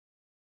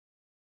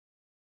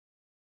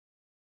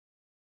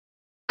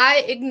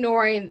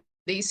ignoring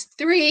these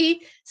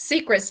 3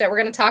 secrets that we're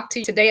going to talk to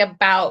you today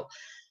about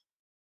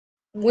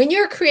when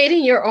you're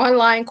creating your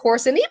online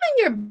course and even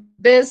your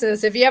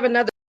business. If you have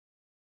another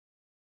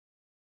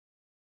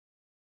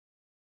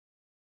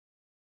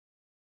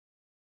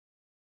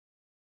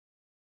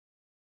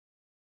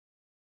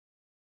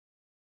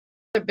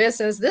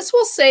business, this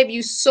will save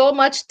you so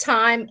much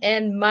time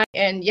and money.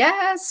 And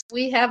yes,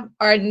 we have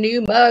our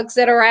new mugs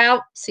that are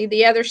out. See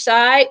the other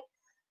side?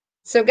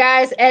 So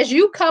guys, as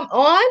you come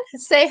on,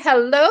 say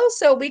hello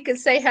so we can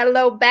say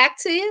hello back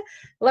to you.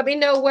 Let me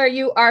know where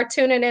you are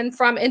tuning in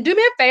from. And do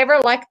me a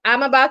favor, like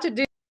I'm about to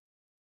do.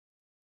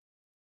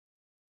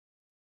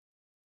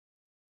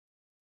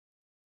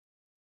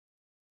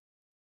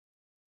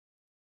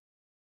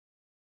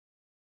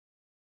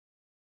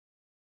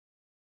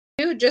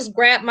 Just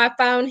grab my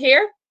phone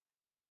here.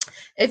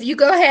 If you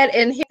go ahead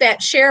and hit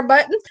that share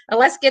button, and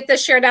let's get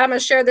this shared out. I'm going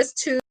to share this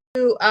to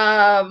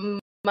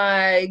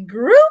my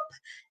group,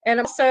 and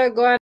I'm also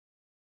going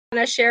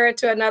to share it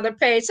to another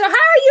page. So how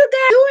are you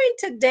guys doing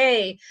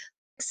today?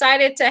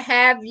 Excited to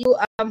have you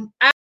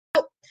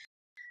out.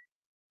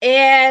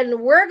 And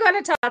we're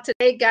going to talk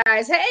today,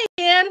 guys. Hey,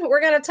 Ian,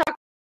 we're going to talk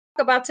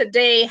about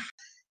today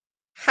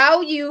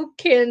how you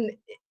can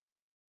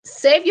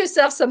save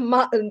yourself some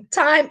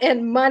time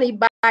and money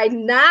by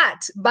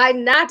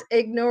not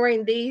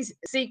ignoring these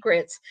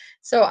secrets.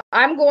 So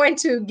I'm going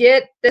to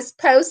get this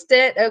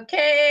posted.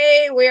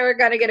 Okay, we're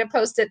going to get it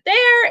posted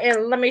there,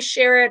 and let me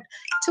share it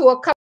to a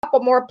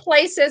couple more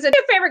places. And do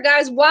your favor,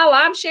 guys, while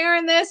I'm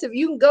sharing this, if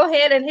you can go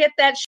ahead and hit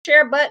that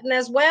share button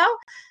as well,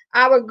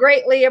 I would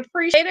greatly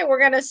appreciate it. We're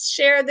going to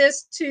share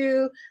this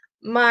to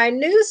my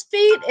news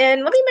feed,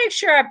 and let me make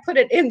sure I put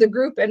it in the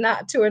group and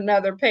not to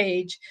another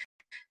page.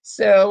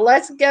 So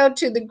let's go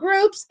to the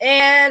groups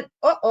and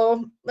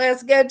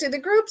let's go to the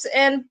groups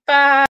and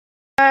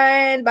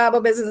find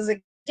Bible Business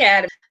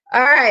Academy.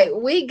 All right,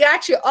 we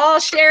got you all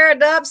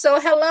shared up.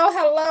 So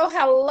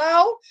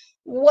hello.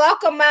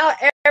 Welcome out,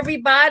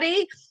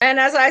 everybody. And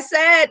as I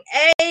said,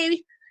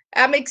 hey,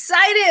 I'm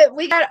excited.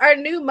 We got our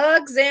new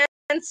mugs in.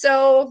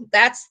 So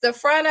that's the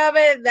front of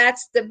it.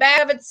 That's the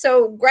back of it.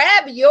 So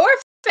grab your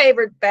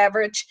favorite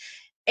beverage.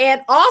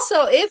 And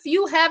also, if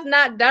you have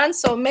not done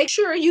so, make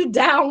sure you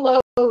download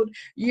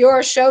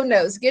your show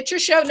notes. Get your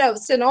show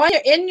notes, and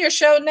in your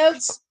show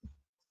notes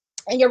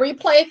and your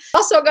replay,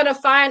 also going to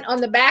find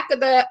on the back of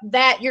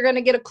that you're going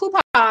to get a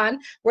coupon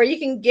where you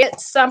can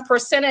get some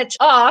percentage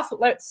off.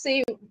 Let's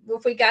see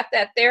if we got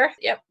that there.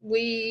 Yep,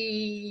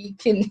 we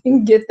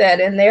can get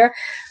that in there,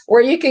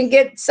 where you can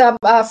get some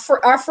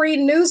our free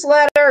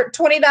newsletter,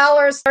 $20,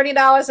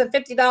 $30, and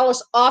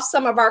 $50 off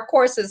some of our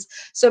courses.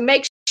 So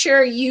make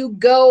sure you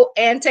go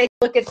and take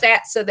a look at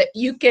that so that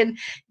you can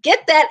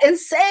get that and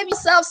save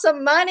yourself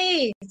some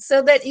money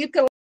so that you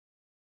can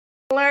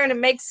learn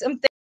and make some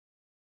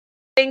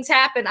things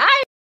happen. I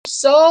am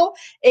so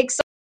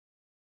excited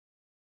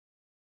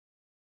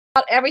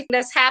about everything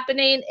that's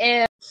happening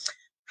and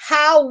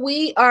how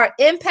we are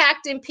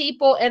impacting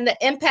people and the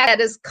impact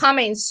that is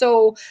coming.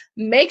 So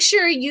make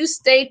sure you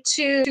stay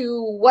tuned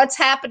to what's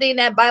happening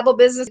at Bible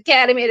Business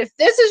Academy. And if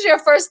this is your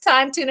first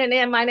time tuning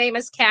in, my name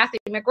is Kathy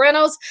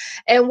McReynolds.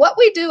 And what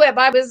we do at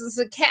Bible Business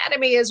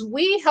Academy is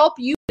we help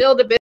you build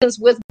a business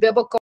with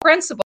biblical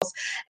principles.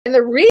 And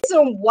the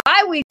reason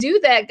why we do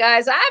that,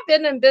 guys, I've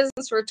been in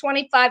business for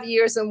 25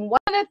 years. And one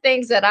of the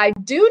things that I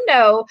do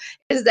know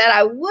is that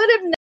I would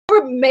have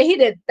never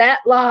made it that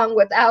long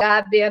without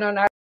God being on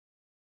our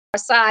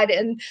side.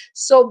 And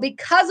so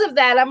because of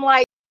that, I'm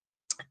like,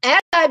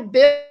 as I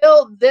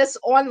build this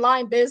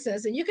online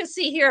business, and you can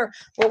see here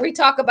where we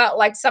talk about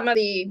like some of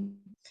the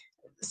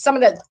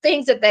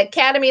things that the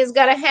Academy is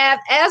going to have.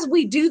 As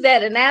we do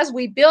that and as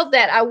we build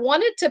that, I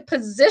wanted to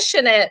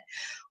position it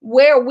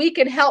where we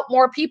can help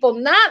more people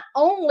not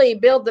only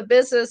build the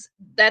business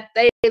that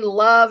they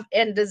love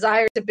and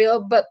desire to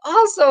build, but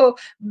also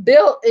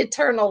build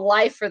eternal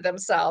life for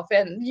themselves.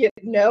 And you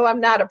know,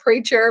 I'm not a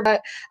preacher,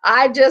 but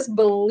I just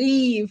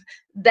believe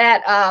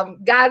that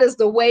God is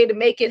the way to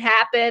make it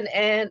happen.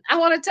 And I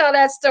want to tell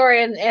that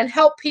story and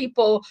help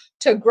people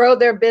to grow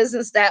their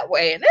business that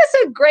way. And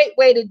it's a great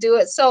way to do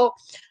it. So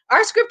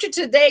our scripture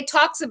today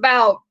talks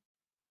about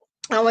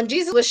when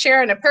Jesus was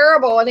sharing a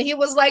parable, and he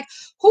was like,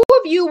 who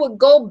of you would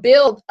go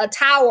build a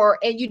tower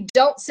and you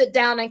don't sit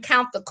down and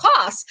count the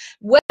cost,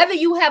 whether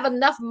you have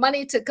enough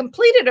money to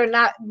complete it or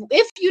not?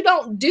 If you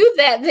don't do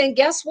that, then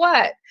guess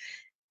what?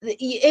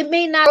 It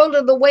may not grow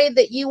to the way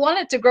that you want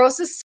it to grow. It's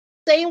the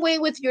same way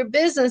with your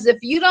business. If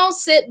you don't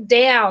sit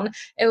down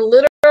and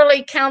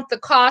literally count the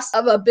cost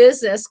of a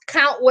business,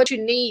 count what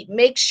you need,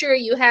 make sure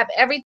you have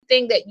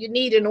everything that you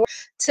need in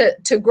order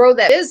to grow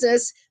that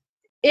business,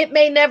 it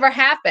may never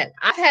happen.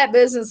 I've had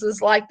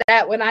businesses like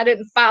that when I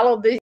didn't follow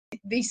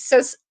these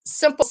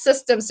simple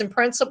systems and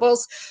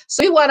principles.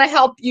 So we want to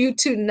help you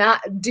to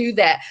not do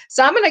that.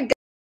 So I'm going to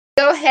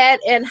go ahead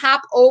and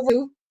hop over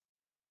to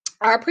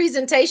our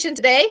presentation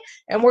today,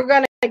 and we're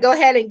going go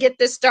ahead and get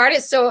this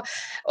started. So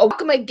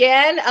welcome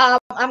again.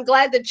 I'm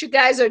glad that you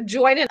guys are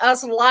joining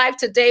us live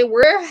today.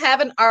 We're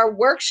having our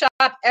workshop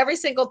every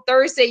single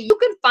Thursday. You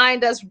can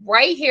find us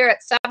right here at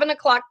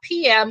 7:00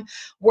 p.m.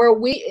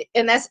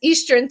 and that's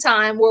Eastern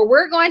time, where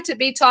we're going to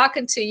be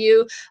talking to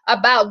you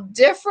about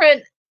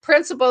different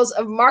principles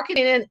of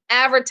marketing and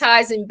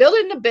advertising,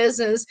 building the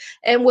business.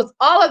 And with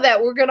all of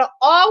that, we're going to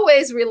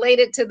always relate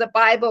it to the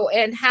Bible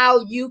and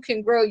how you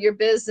can grow your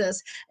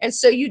business. And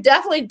so you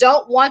definitely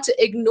don't want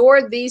to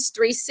ignore these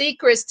 3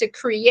 secrets to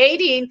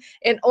creating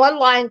an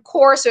online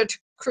course or to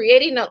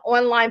creating an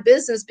online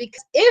business,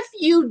 because if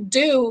you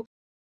do,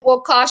 it will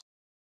cost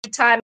you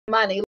time and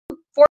money. Luke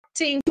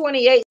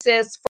 14:28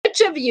 says, "Which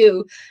of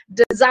you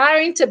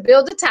desiring to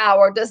build a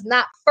tower does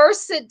not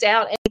first sit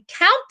down and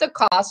count the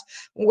cost,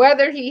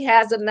 whether he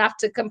has enough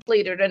to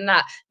complete it or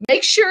not?"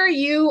 Make sure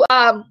you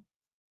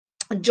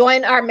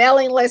join our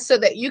mailing list so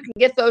that you can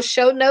get those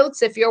show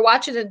notes. If you're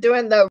watching it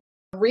during the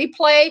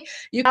replay,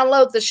 you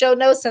download the show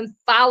notes and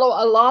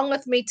follow along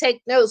with me,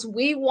 take notes.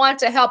 We want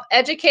to help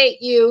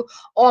educate you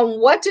on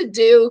what to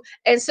do,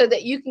 and so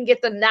that you can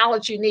get the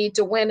knowledge you need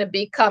to win and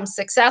become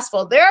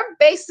successful. There are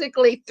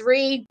basically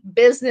 3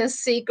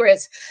 business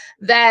secrets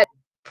that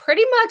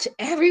pretty much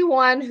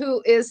everyone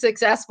who is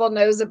successful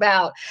knows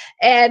about.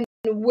 And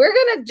we're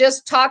going to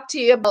just talk to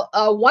you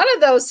about one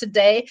of those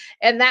today.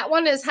 And that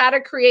one is how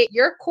to create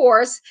your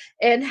course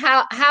and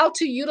how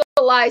to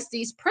utilize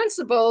these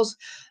principles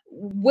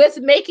with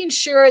making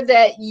sure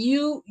that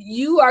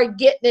you are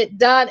getting it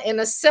done in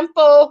a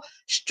simple,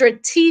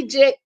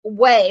 strategic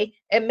way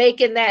and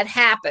making that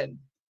happen.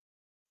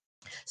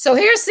 So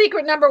here's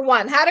secret number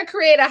 1, how to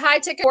create a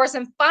high-ticket course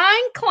and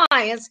find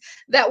clients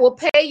that will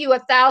pay you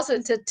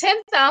 $1,000 to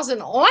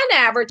 $10,000 on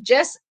average,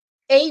 just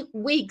 8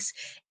 weeks,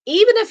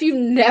 even if you've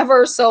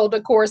never sold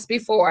a course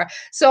before.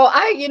 So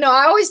I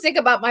always think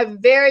about my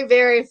very,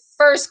 very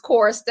first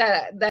course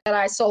that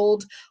I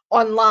sold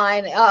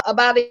online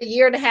about a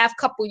year and a half,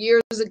 couple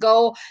years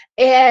ago.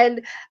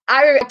 And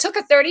I took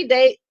a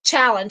 30-day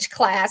challenge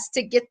class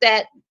to get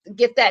that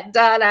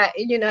done.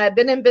 I've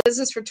been in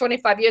business for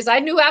 25 years. I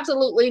knew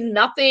absolutely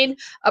nothing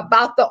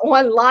about the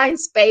online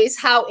space,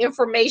 how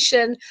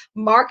information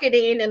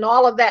marketing and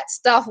all of that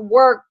stuff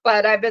worked,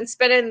 but I've been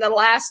spending the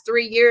last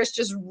 3 years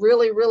just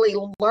really, really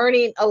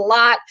learning a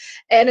lot,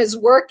 and it's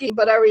working.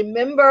 But I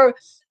remember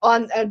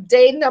on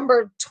day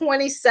number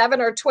 27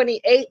 or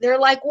 28, they're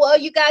like, "Well,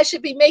 you guys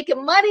should be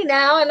making money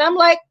now." And I'm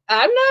like,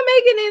 "I'm not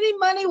making any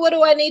money. What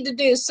do I need to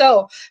do?"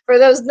 So for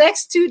those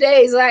next 2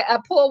 days, I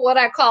pulled what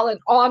I call an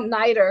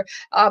all-nighter.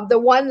 The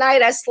one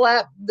night I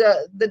slept,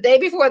 the day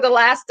before the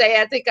last day,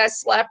 I think I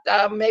slept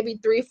maybe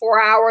 3-4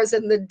 hours.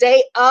 And the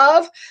day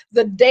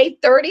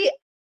 30,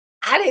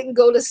 I didn't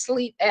go to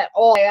sleep at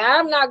all.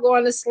 I'm not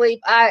going to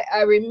sleep.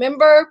 I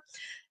remember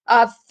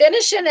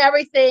finishing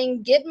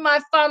everything, getting my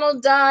funnel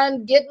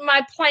done, getting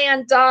my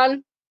plan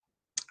done,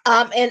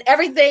 and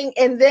everything.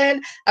 And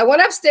then I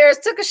went upstairs,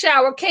 took a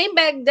shower, came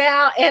back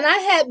down, and I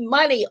had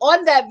money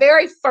on that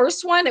very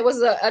first one. It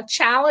was a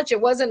challenge.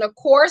 It wasn't a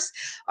course.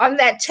 On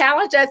that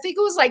challenge, I think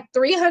it was like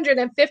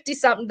 $350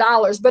 something.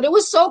 But it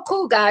was so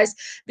cool, guys,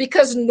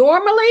 because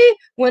normally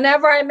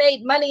whenever I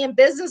made money in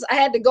business, I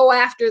had to go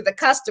after the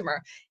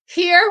customer.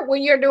 Here,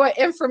 when you're doing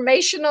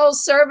informational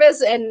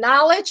service and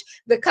knowledge,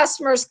 the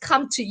customers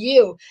come to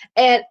you.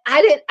 And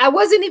I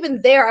wasn't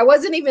even there. I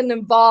wasn't even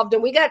involved.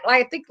 And we got,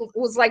 I think it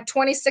was like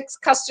 26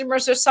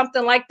 customers or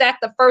something like that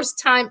the first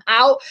time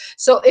out.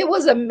 So it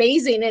was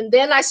amazing. And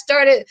then I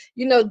started,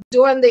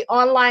 doing the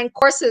online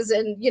courses,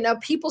 and,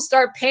 people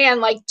start paying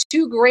like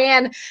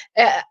 $2,000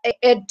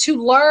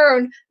 to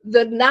learn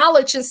the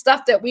knowledge and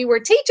stuff that we were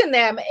teaching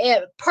them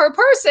per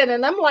person.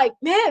 And I'm like,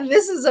 man,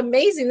 this is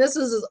amazing. This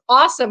is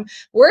awesome.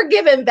 We're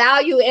giving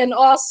value and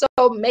also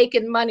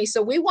making money.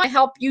 So we want to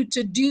help you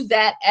to do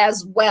that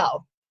as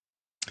well.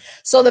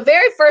 So the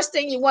very first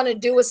thing you want to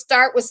do is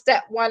start with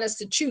step 1, is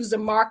to choose a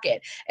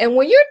market. And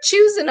when you're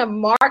choosing a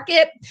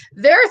market,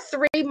 there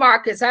are 3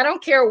 markets. I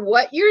don't care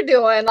what you're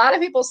doing. A lot of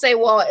people say,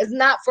 well, it's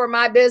not for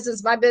my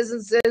business. My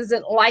business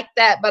isn't like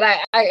that. But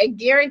I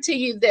guarantee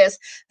you this,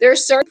 there are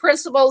certain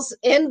principles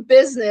in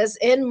business,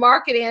 in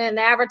marketing and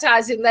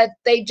advertising, that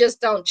they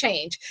just don't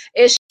change.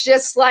 It's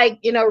just like,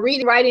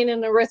 reading, writing,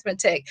 and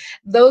arithmetic.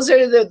 Those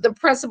are the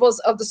principles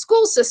of the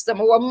school system.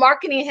 Well,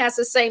 marketing has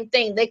the same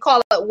thing. They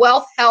call it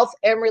wealth, health,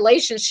 and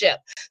relationship.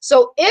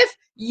 So if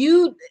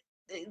you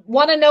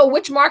want to know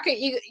which market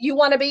you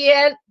want to be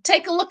in,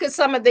 take a look at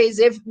some of these.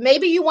 If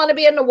maybe you want to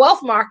be in the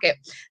wealth market,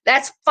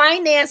 that's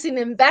financing,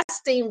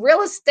 investing,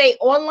 real estate,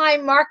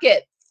 online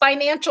market,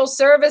 financial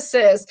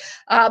services,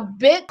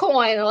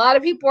 Bitcoin. A lot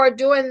of people are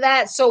doing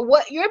that. So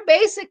what you're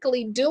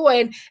basically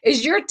doing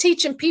is you're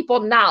teaching people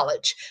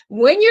knowledge.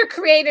 When you're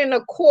creating a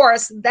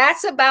course,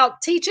 that's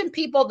about teaching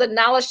people the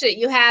knowledge that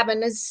you have.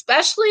 And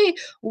especially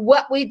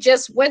what we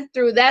just went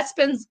through, that's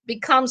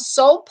become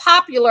so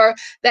popular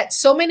that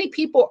so many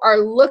people are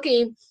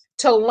looking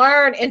to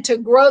learn and to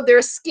grow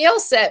their skill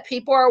set.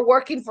 People are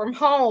working from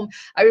home.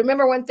 I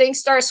remember when things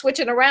started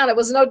switching around, it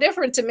was no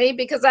different to me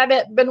because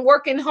I've been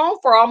working home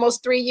for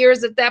almost 3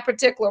 years at that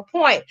particular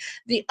point.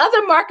 The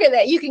other market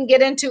that you can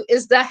get into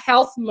is the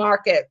health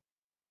market.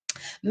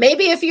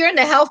 Maybe if you're in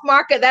the health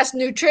market, that's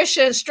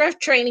nutrition,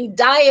 strength training,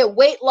 diet,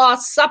 weight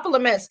loss,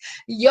 supplements,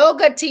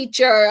 yoga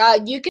teacher.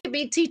 You could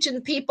be teaching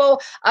people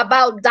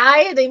about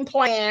dieting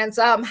plans,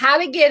 how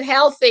to get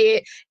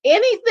healthy,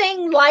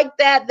 anything like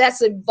that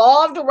that's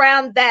evolved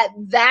around that.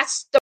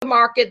 That's the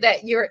market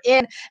that you're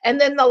in. And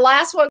then the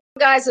last one,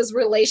 guys, is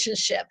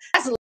relationship.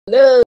 That's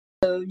love.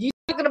 You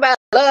talking about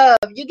love.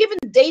 You're giving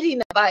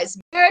dating advice,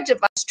 marriage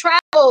advice,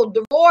 travel,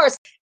 divorce.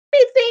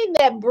 Anything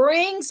that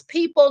brings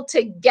people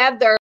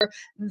together,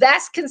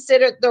 that's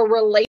considered the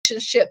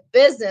relationship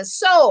business.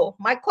 So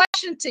my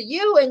question to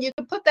you, and you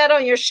can put that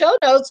on your show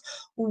notes,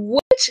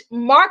 which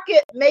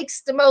market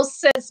makes the most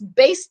sense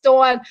based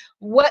on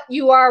what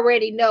you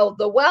already know,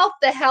 the wealth,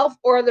 the health,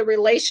 or the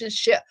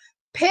relationship?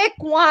 Pick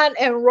one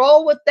and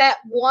roll with that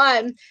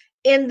one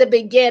in the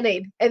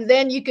beginning, and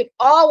then you could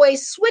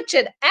always switch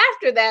it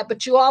after that,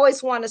 but you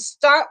always want to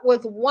start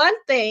with one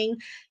thing,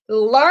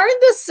 learn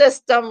the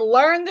system,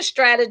 learn the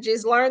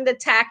strategies, learn the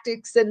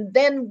tactics, and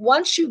then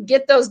once you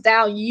get those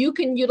down, you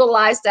can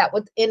utilize that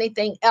with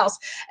anything else.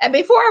 And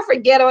before I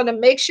forget, I want to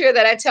make sure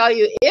that I tell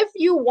you, if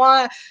you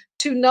want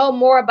to know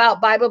more about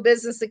Bible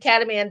Business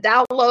Academy and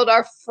download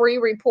our free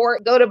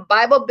report, go to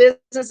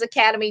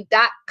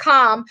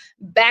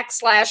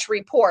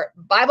BibleBusinessAcademy.com/report,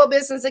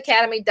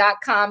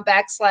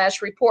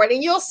 BibleBusinessAcademy.com/report.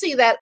 And you'll see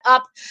that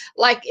up,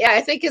 like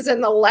I think is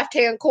in the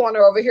left-hand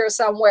corner over here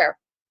somewhere.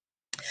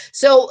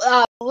 So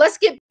let's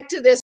get back to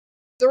this.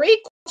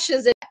 3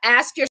 questions that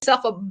ask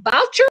yourself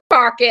about your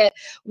market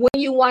when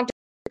you want to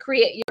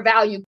create your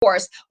value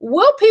course.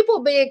 Will people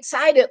be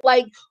excited?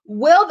 Like,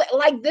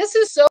 this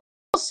is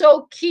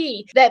so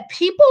key that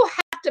people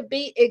have to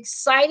be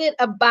excited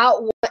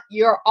about what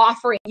you're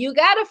offering. You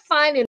got to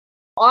find an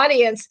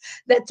audience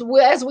that's,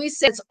 as we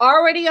said, it's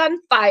already on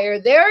fire.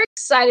 They're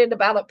excited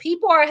about it.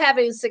 People are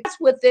having success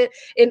with it.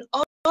 And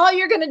all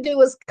you're going to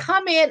do is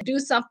come in, do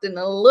something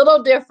a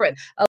little different,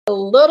 a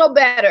little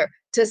better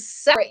to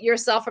separate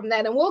yourself from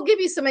that. And we'll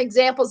give you some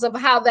examples of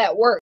how that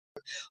works.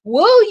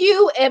 Will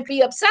you and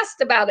be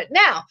obsessed about it?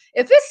 Now,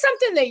 if it's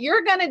something that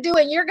you're going to do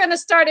and you're going to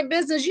start a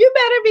business, you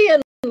better be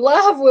in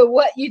love with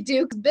what you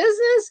do.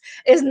 Business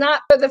is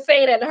not for the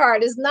faint at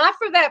heart. It's not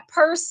for that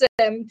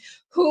person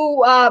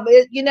who,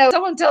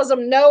 someone tells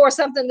them no or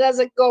something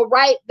doesn't go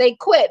right, they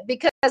quit.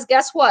 Because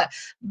guess what?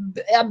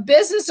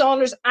 Business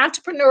owners,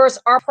 entrepreneurs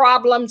are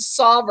problem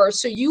solvers.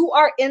 So you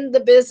are in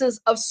the business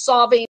of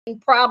solving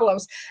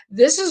problems.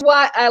 This is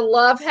why I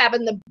love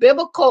having the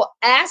biblical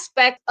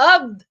aspect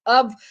of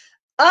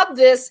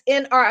this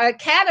in our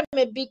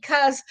academy,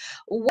 because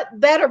what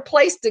better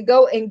place to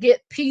go and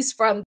get peace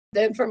from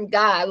than from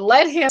God?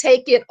 Let him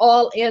take it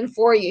all in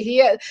for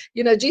you.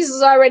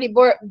 Jesus already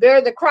bore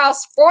the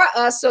cross for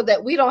us so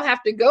that we don't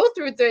have to go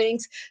through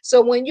things.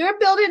 So when you're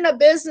building a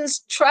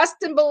business, trust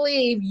and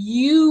believe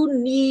you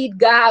need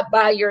God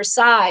by your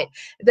side.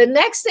 The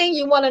next thing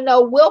you want to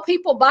know, will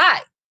people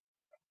buy?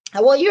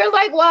 Well, you're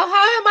like, well,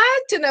 how am I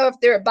to know if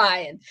they're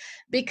buying?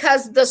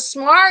 Because the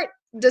smart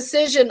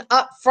decision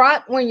up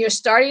front when you're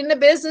starting the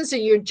business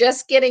and you're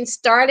just getting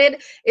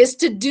started is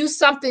to do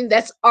something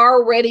that's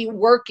already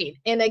working.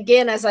 And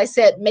again, as I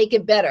said, make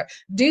it better.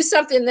 Do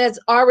something that's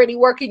already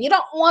working. You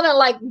don't want to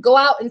go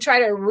out and try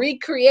to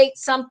recreate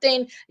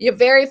something your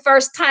very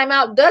first time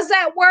out. Does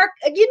that work?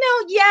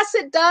 Yes,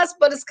 it does,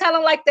 but it's kind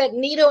of like that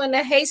needle in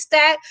a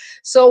haystack.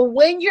 So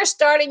when you're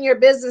starting your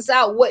business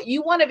out, what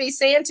you want to be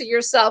saying to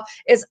yourself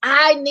is,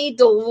 I need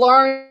to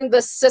learn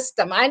the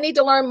system. I need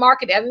to learn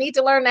marketing. I need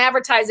to learn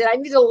advertising. I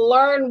need to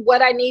learn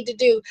what I need to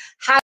do,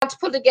 how to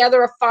put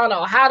together a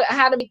funnel, how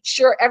to make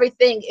sure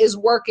everything is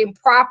working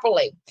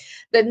properly.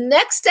 The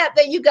next step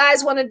that you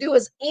guys want to do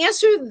is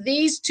answer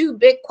these 2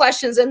 big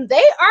questions. And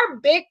they are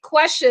big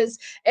questions.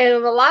 And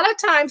a lot of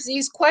times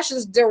these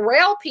questions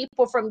derail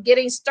people from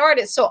getting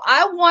started. So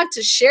I want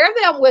to share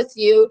them with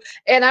you,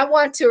 and I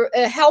want to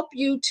help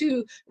you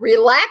to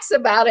relax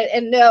about it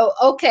and know,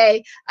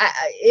 okay,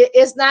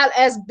 it's not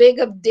as big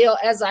of a deal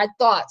as I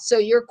thought. So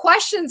your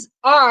questions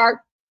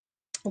are,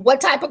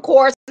 what type of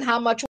course and how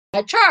much will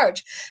I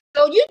charge?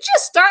 So you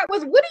just start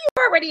with, what do you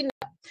already know?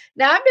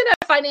 Now, I've been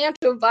a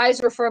financial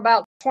advisor for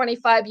about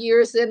 25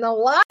 years, and a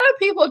lot of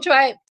people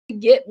try to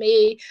get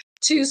me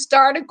to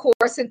start a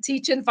course and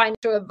teaching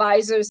financial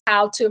advisors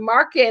how to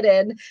market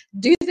and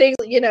do things,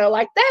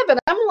 like that. But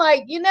I'm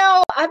like,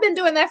 I've been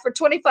doing that for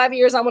 25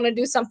 years. I want to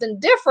do something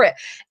different.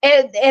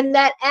 And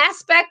that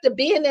aspect of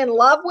being in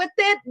love with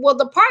it, well,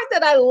 the part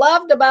that I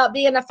loved about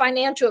being a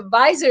financial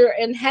advisor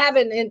and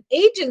having an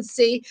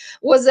agency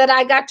was that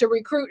I got to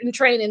recruit and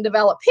train and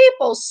develop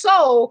people.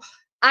 So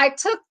I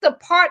took the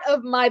part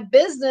of my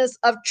business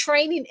of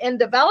training and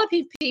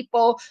developing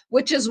people,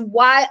 which is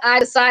why I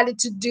decided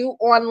to do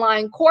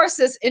online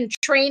courses and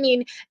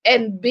training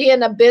and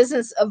being a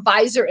business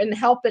advisor and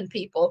helping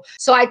people.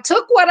 So I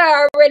took what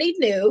I already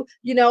knew,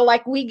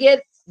 like we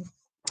get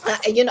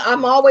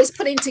I'm always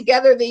putting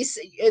together these,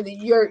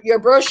 your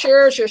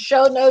brochures, your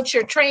show notes,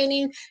 your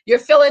training, your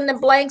fill in the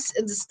blanks,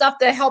 and the stuff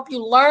that help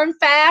you learn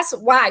fast.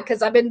 Why?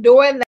 Because I've been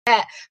doing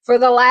that for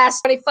the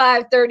last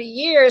 25, 30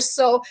 years.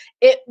 So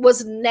it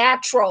was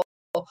natural.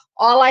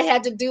 All I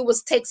had to do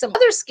was take some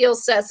other skill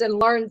sets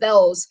and learn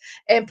those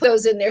and put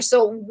those in there.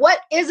 So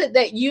what is it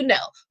that you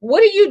know? What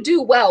do you do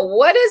well?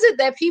 What is it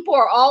that people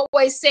are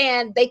always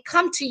saying they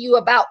come to you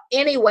about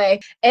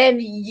anyway,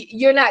 and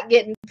you're not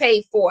getting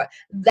paid for it?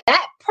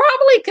 That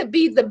probably could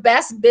be the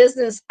best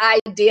business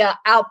idea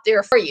out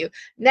there for you.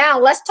 Now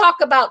let's talk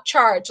about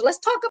charge. Let's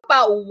talk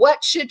about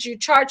what should you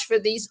charge for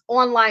these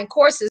online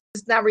courses.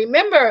 Now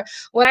remember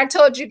when I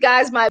told you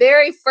guys my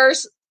very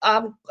first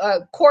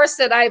course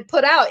that I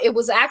put out, it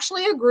was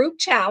actually a group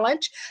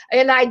challenge,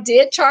 and I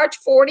did charge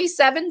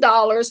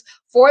 $47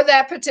 for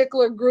that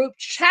particular group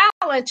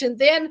challenge. And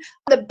then on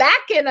the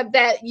back end of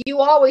that, you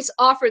always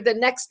offer the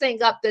next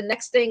thing up, the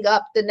next thing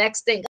up, the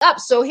next thing up.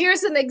 So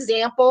here's an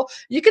example.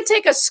 You can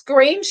take a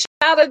screenshot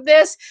of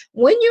this.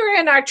 When you're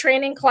in our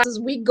training classes,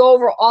 we go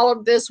over all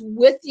of this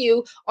with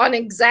you on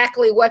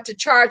exactly what to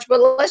charge. But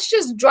let's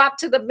just drop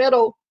to the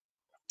middle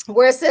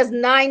where it says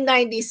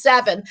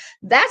 $9.97.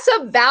 That's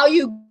a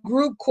value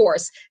group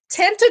course,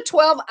 10 to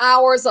 12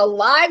 hours, a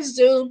live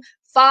Zoom,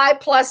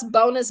 5+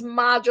 bonus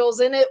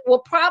modules, and it will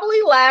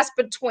probably last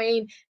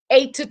between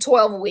 8 to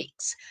 12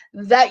 weeks.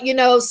 That,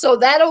 so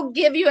that'll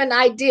give you an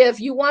idea. If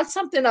you want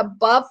something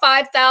above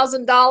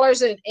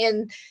 $5,000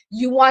 and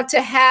you want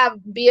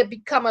to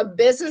become a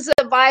business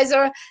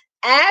advisor,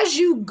 as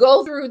you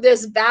go through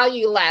this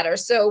value ladder.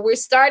 So we're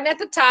starting at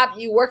the top,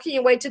 you working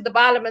your way to the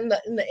bottom, and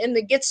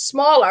it gets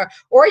smaller,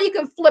 or you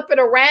can flip it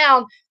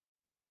around.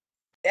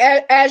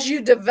 As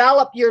you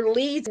develop your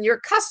leads and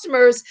your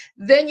customers,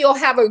 then you'll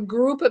have a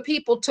group of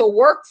people to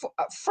work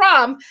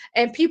from,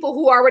 and people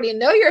who already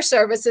know your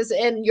services.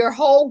 And your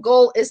whole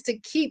goal is to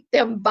keep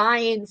them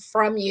buying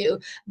from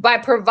you by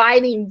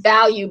providing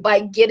value,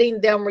 by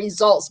getting them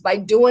results, by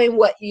doing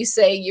what you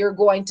say you're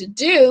going to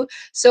do.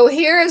 So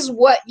here's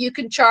what you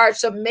can charge.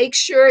 So make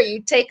sure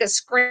you take a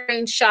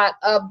screenshot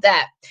of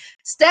that.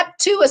 Step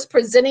 2 is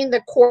presenting the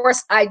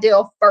course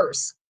idea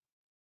first.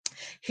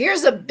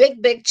 Here's a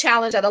big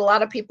challenge that a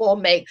lot of people will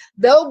make.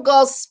 They'll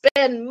go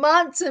spend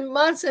months and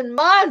months and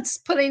months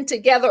putting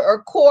together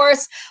a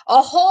course,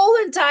 a whole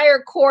entire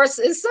course.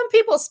 And some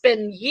people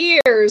spend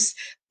years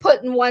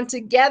putting one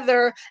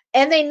together,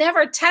 and they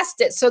never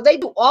test it. So they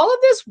do all of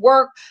this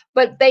work,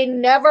 but they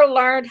never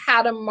learned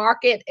how to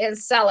market and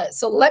sell it.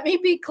 So let me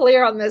be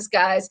clear on this,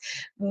 guys.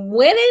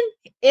 Winning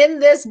in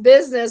this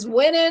business,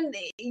 winning,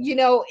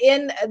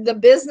 in the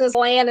business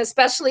land,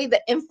 especially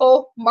the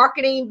info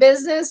marketing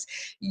business,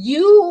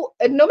 no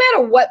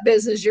matter what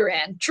business you're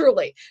in,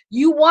 truly,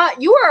 you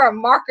are a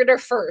marketer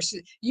first.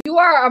 You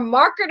are a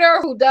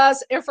marketer who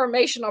does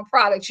informational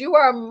products. You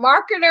are a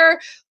marketer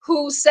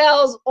who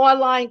sells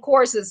online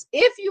courses.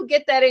 If you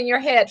get that in your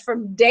head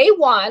from day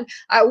one,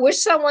 I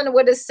wish someone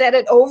would have said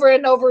it over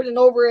and over and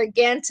over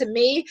again to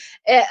me,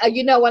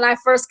 when I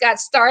first got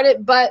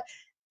started, but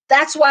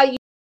that's why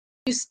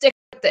you stick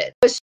with it.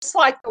 It's just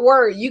like the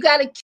word. You got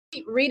to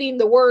keep reading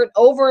the word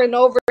over and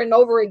over and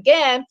over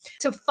again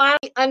to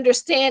finally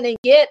understand and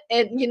get,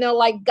 and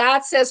like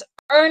God says,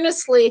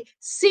 earnestly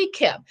seek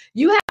him.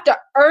 You have to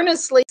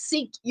earnestly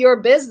seek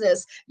your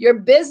business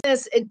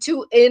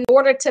in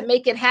order to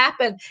make it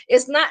happen.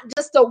 It's not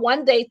just a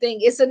one-day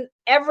thing. It's an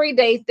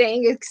everyday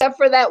thing, except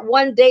for that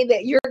one day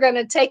that you're going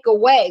to take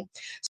away.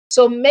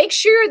 So make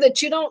sure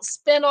that you don't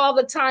spend all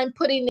the time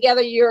putting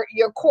together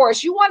your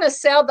course. You want to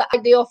sell the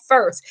ideal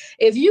first.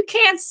 If you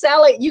can't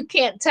sell it, you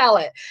can't tell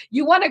it.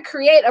 You want to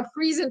create a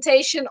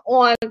presentation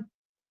on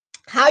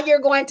how you're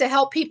going to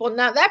help people.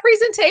 Now, that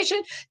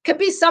presentation could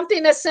be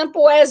something as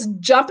simple as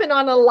jumping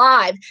on a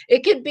live.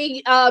 It could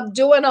be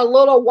doing a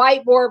little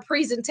whiteboard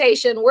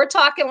presentation. We're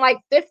talking like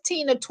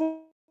 15 to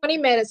 20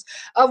 minutes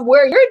of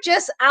where you're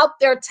just out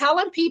there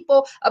telling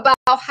people about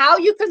how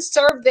you can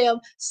serve them,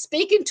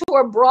 speaking to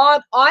a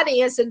broad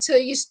audience until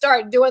you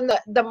start doing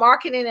the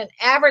marketing and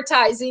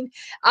advertising,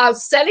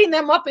 setting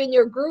them up in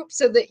your group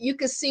so that you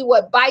can see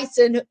what bites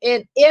and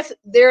if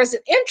there's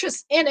an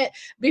interest in it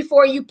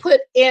before you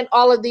put in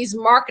all of these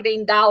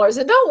marketing dollars.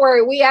 And don't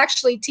worry, we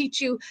actually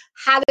teach you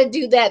how to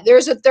do that.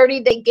 There's a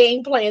 30-day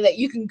game plan that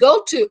you can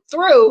go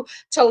through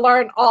to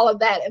learn all of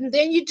that. And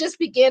then you just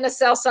begin to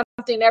sell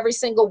something every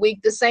single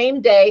week, the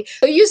same day.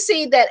 So you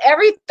see that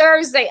every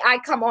Thursday I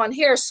come on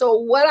here. So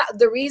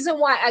the reason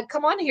why I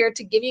come on here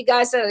to give you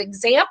guys an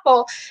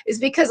example is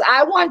because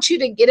I want you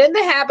to get in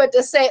the habit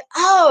to say,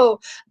 oh,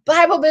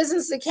 Bible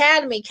Business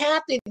Academy,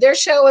 Kathy, their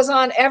show is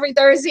on every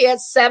Thursday at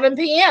 7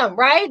 p.m.,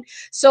 right?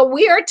 So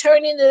we are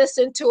turning this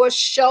into a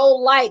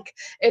show-like.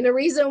 And the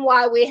reason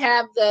why we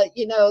have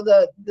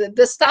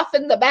the stuff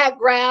in the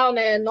background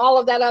and all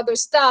of that other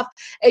stuff,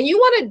 and you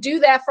want to do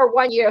that for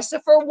 1 year. So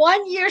for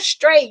 1 year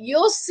straight,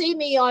 you'll see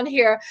me on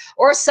here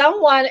or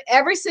someone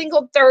every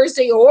single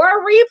Thursday, or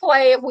a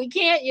replay if we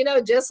can't,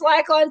 just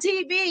like on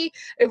TV,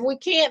 if we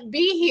can't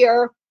be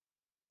here,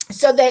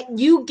 so that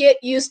you get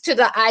used to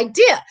the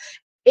idea.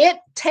 it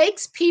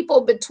takes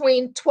people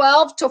between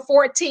 12 to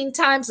 14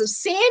 times of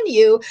seeing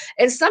you.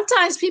 And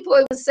sometimes people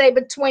even say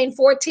between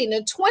 14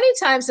 and 20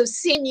 times of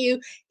seeing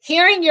you,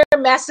 hearing your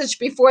message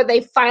before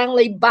they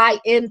finally buy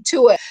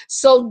into it.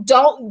 So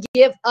don't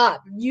give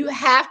up. You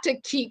have to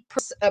keep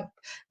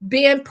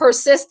being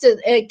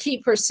persistent and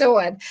keep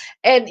pursuing.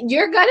 And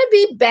you're going to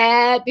be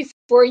bad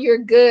before you're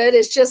good.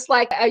 It's just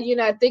like,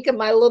 I think of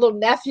my little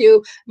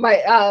nephew,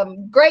 my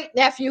great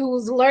nephew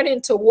who's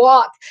learning to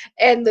walk,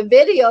 and the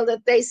video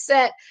that they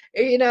sent,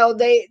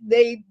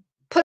 they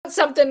put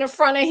something in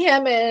front of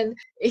him and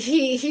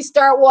he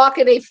started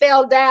walking, he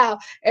fell down,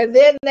 and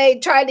then they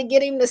tried to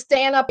get him to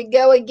stand up and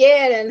go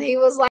again, and he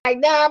was like,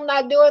 no, I'm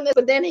not doing this.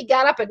 But then he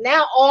got up, and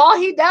now all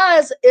he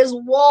does is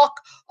walk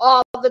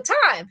all the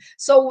time.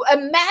 So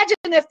imagine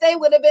if they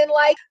would have been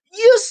like,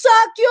 you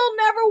suck, you'll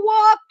never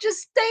walk, just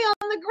stay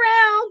on the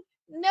ground.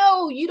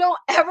 No, you don't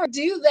ever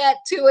do that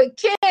to a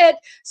kid.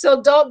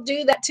 So don't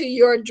do that to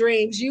your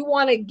dreams. You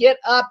want to get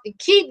up and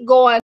keep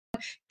going.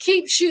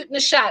 Keep shooting a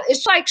shot.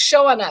 It's like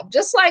showing up,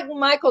 just like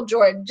Michael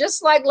Jordan,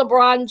 just like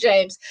LeBron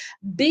James,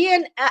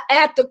 being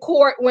at the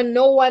court when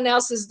no one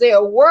else is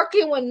there,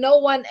 working when no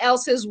one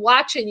else is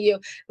watching you.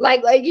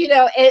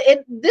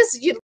 This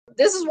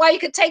is why you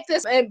could take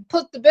this and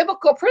put the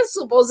biblical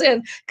principles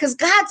in, because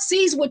God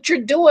sees what you're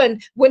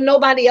doing when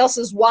nobody else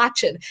is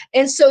watching.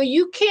 And so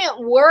you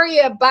can't worry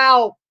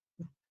about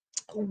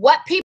what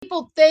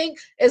people think,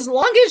 as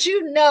long as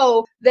you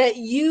know that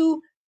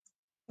you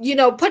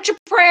put your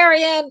prayer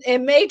in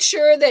and make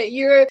sure that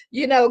you're,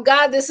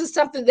 God, this is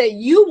something that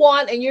you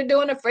want and you're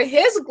doing it for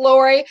his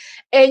glory.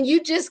 And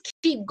you just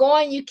keep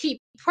going, you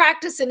keep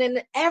practicing,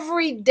 and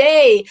every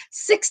day,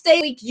 6 days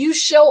a week, you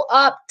show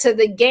up to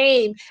the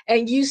game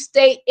and you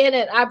stay in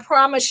it. I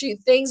promise you,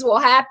 things will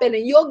happen,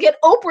 and you'll get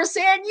Oprah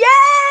saying, yay,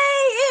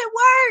 it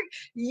worked.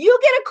 You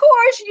get a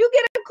course, you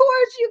get a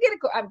course, you get a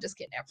course. I'm just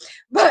kidding there.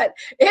 But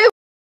it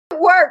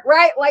work,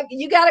 right? Like,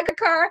 you got a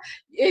car,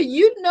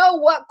 you know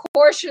what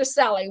course you're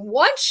selling.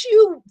 Once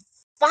you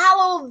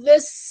follow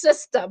this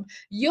system,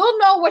 you'll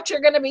know what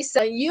you're going to be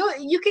selling.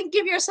 You can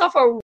give yourself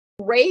a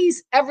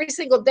raise every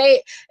single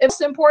day. And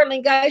most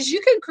importantly, guys, you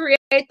can create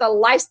the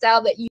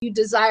lifestyle that you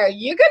desire.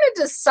 You're going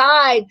to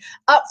decide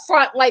up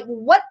front, like,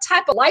 what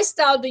type of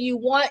lifestyle do you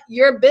want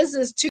your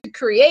business to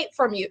create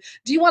from you?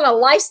 Do you want a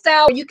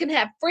lifestyle where you can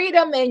have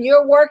freedom and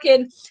you're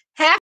working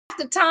half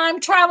the time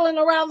traveling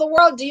around the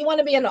world? Do you want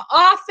to be in an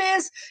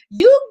office?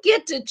 You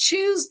get to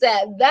choose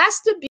that.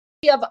 That's the beauty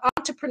of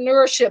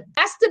entrepreneurship.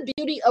 That's the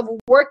beauty of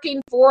working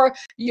for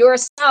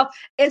yourself.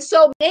 And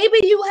so maybe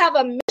you have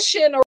a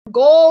mission or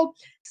goal,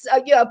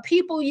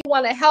 people you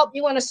want to help,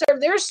 you want to serve.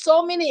 There's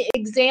so many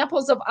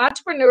examples of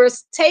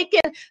entrepreneurs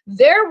taking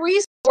their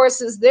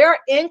resources, their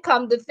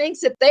income, the things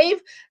that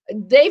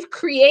they've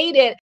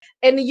created,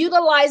 and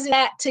utilizing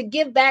that to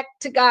give back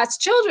to God's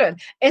children.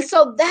 And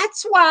so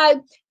that's why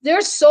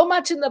there's so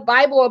much in the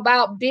Bible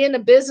about being a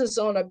business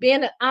owner,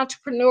 being an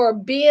entrepreneur,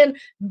 being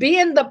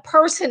the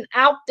person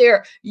out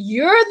there.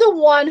 You're the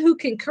one who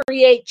can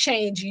create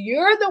change.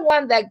 You're the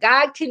one that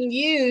God can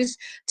use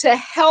to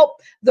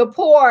help the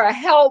poor,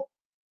 help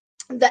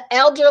the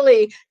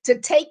elderly, to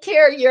take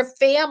care of your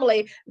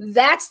family.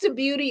 That's the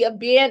beauty of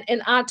being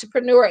an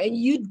entrepreneur, and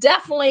you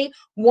definitely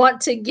want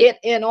to get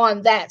in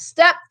on that.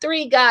 Step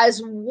 3,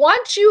 guys,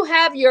 once you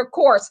have your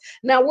course,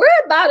 now we're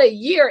about a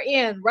year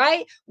in,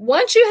 right?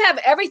 Once you have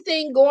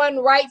everything going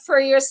right for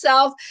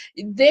yourself,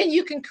 then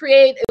you can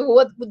create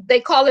what they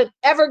call an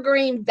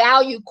evergreen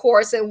value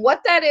course. And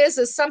what that is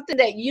something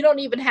that you don't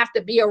even have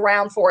to be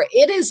around for.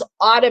 It is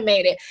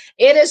automated.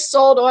 It is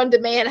sold on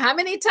demand. How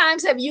many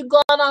times have you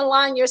gone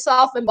online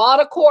yourself and bought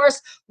a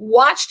course,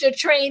 watched a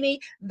trainee?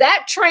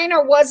 That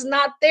trainer was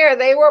not there.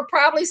 They were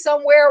probably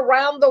somewhere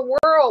around the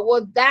world.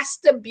 Well, that's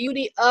the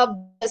beauty of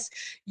this.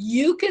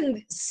 You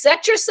can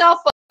set yourself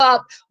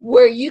up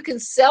where you can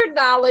sell your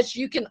knowledge,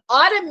 you can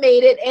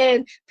automate it,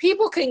 and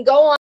people can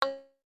go on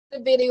the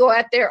video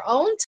at their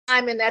own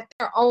time and at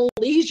their own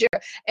leisure.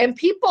 And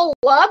people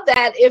love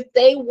that if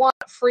they want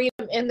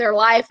freedom in their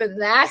life.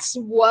 And that's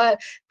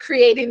what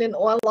creating an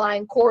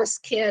online course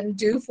can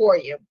do for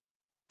you.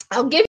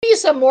 I'll give you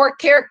some more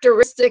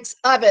characteristics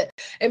of it.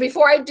 And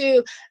before I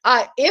do,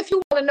 if you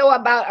want to know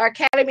about our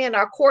academy and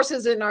our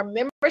courses and our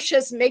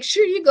memberships, make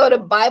sure you go to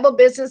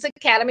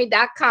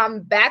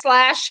BibleBusinessAcademy.com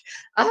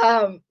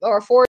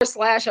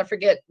 / I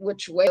forget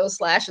which way those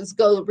slashes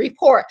go,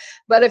 report.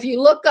 But if you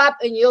look up,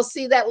 and you'll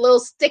see that little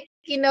sticky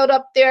note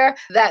up there,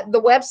 that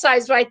the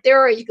website's right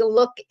there, or you can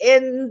look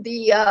in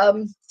the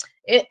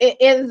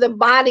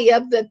body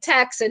of the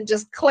text and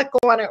just click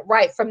on it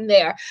right from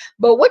there.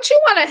 But what you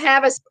want to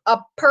have is a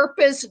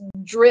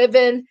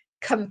purpose-driven,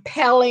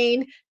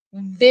 compelling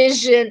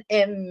vision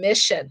and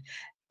mission.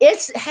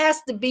 It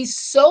has to be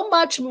so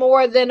much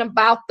more than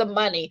about the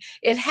money.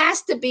 It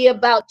has to be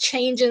about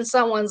changing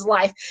someone's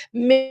life.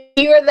 Maybe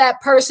you're that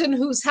person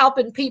who's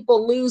helping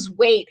people lose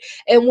weight.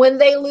 And when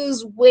they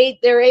lose weight,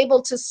 they're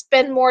able to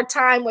spend more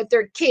time with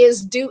their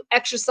kids, do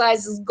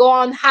exercises, go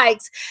on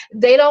hikes.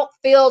 They don't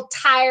feel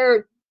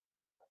tired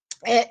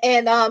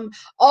and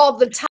all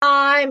the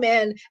time,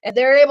 and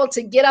they're able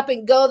to get up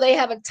and go. They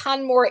have a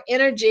ton more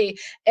energy,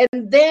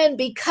 and then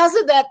because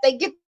of that, they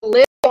get to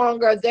live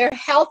longer, they're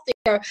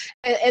healthier,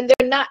 and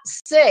they're not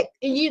sick.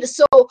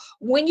 So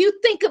when you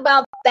think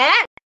about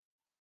that,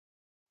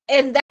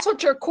 and that's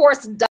what your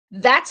course does,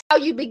 that's how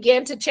you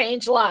begin to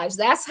change lives.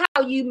 That's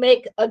how you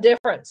make a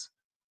difference.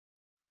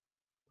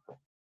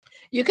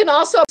 You can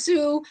also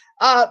through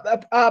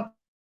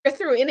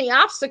any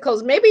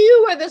obstacles. Maybe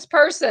you were this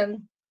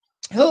person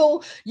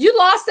who you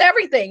lost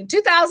everything.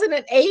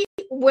 2008,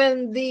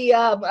 when the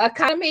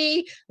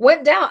economy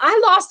went down,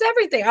 I lost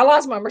everything. I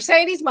lost my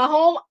Mercedes, my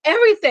home,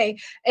 everything.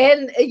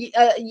 And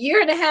a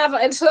year and a half.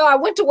 And so I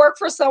went to work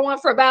for someone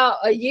for about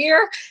a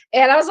year,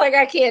 and I was like,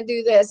 I can't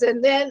do this.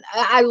 And then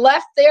I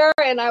left there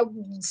and I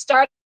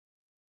started.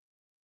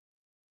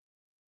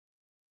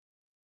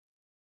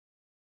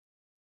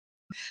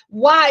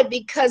 Why?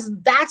 Because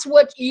that's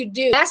what you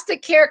do. That's the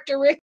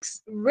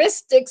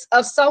characteristics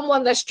of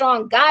someone that's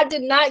strong. God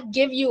did not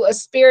give you a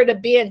spirit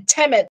of being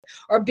timid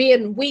or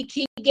being weak.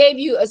 He gave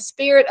you a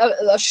spirit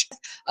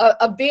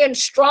of being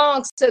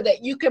strong so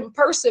that you can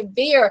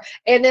persevere.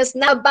 And it's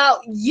not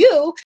about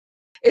you.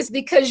 It's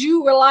because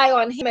you rely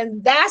on him.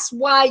 And that's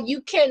why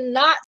you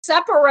cannot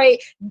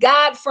separate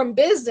God from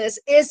business.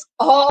 It's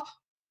all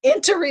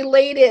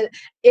interrelated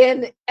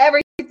in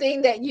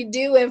everything that you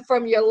do and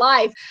from your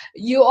life.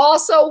 You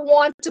also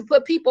want to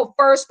put people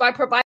first by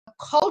providing a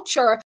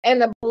culture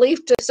and a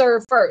belief to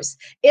serve first.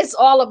 It's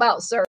all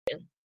about serving.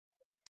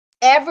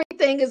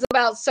 Everything is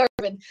about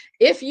serving.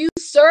 If you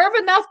serve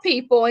enough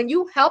people and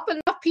you help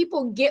enough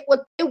people get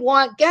what they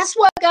want, guess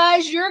what,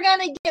 guys? You're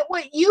going to get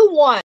what you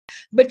want.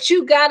 But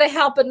you got to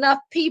help enough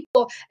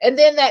people. And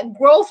then that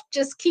growth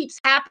just keeps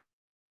happening.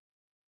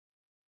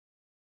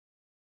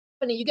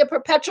 You get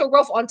perpetual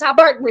growth on top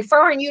of it,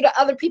 referring you to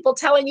other people,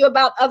 telling you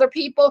about other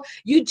people.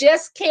 You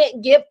just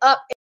can't give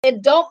up.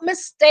 And don't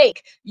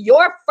mistake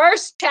your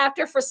first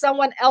chapter for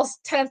someone else's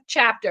 10th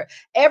chapter.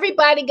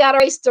 Everybody got a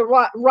race to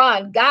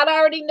run. God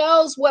already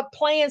knows what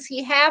plans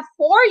he have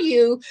for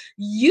you.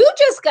 You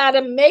just got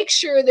to make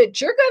sure that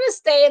you're going to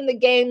stay in the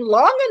game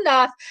long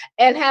enough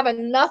and have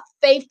enough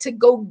faith to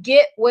go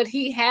get what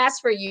he has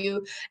for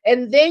you.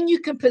 And then you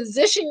can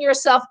position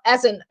yourself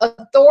as an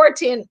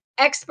authority and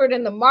expert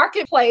in the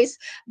marketplace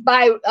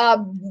by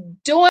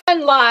doing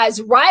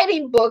lives,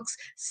 writing books,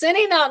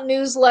 sending out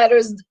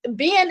newsletters,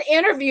 being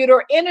interviewed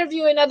or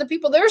interviewing other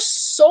people. There's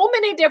so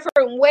many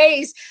different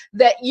ways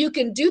that you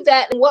can do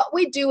that. And what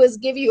we do is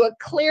give you a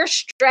clear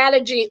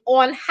strategy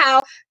on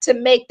how to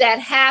make that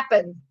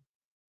happen.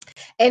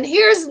 And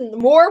here's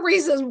more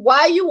reasons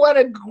why you want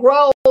to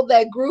grow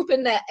that group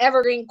in that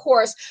evergreen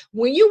course.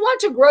 When you want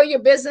to grow your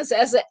business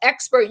as an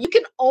expert, you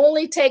can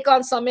only take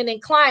on so many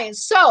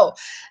clients. So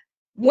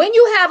when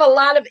you have a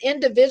lot of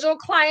individual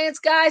clients,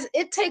 guys,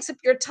 it takes up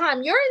your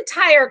time. Your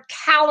entire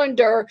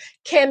calendar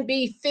can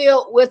be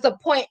filled with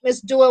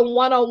appointments, doing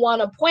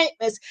one-on-one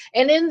appointments.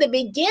 And in the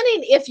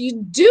beginning, if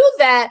you do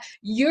that,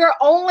 you're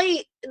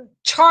only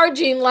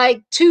charging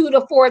like $2,000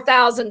 to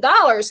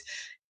 $4,000.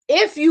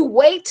 If you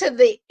wait to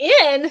the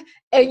end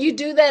and you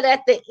do that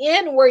at the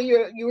end where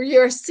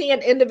you're seeing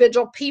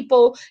individual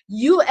people,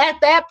 you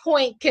at that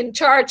point can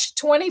charge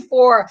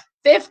 24,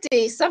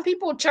 50. Some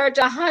people charge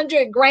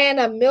 $100,000,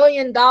 $1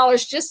 million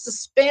just to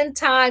spend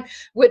time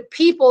with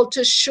people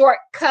to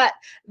shortcut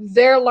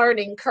their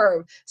learning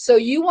curve. So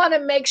you want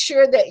to make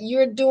sure that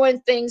you're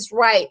doing things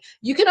right.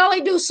 You can only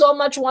do so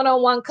much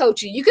one-on-one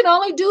coaching. You can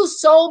only do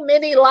so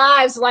many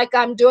lives like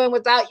I'm doing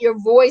without your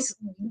voice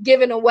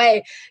given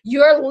away.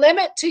 Your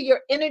limit to your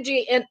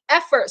energy and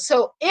effort.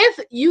 So if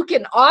you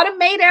can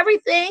automate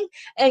everything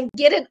and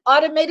get it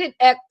automated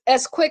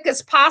as quick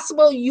as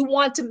possible, you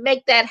want to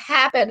make that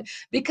happen,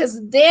 because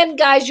then,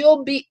 guys,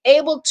 you'll be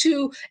able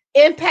to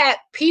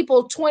impact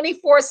people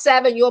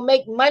 24/7. You'll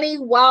make money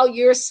while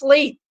you're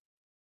asleep.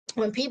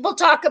 When people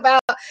talk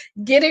about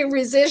getting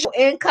residual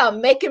income,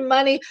 making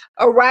money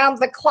around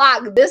the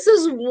clock, this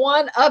is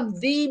one of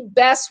the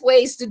best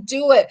ways to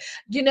do it.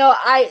 You know,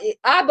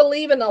 I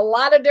believe in a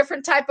lot of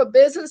different type of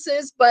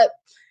businesses, but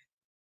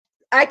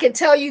I can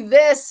tell you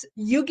this,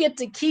 you get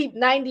to keep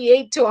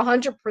 98 to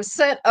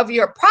 100% of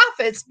your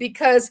profits,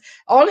 because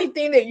only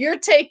thing that you're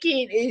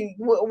taking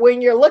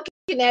when you're looking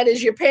at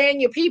is you're paying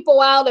your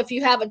people out if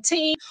you have a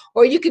team,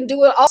 or you can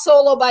do it all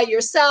solo by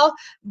yourself,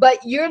 but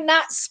you're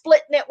not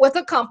splitting it with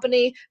a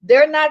company.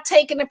 They're not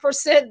taking a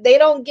percent. They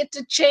don't get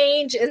to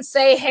change and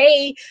say,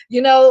 hey,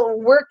 you know,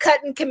 we're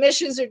cutting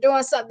commissions or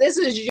doing something. This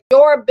is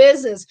your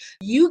business.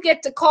 You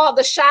get to call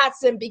the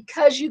shots, and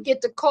because you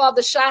get to call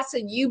the shots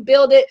and you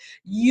build it,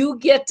 you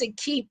get to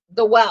keep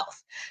the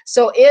wealth.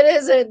 So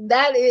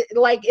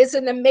it's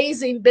an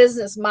amazing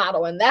business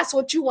model, and that's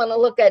what you want to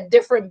look at,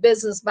 different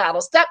business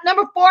models. Step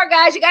number 4, guys.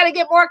 guys, you got to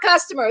get more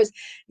customers.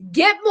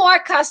 Get more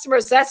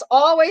customers. That's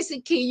always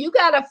the key. You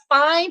got to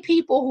find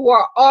people who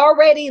are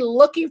already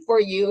looking for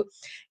you.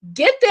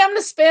 Get them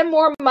to spend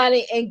more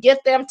money and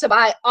get them to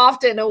buy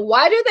often. And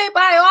why do they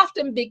buy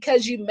often?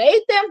 Because you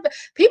made them.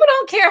 People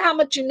don't care how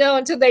much you know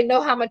until they know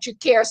how much you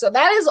care. So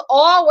that is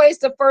always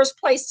the first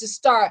place to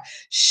start.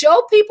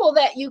 Show people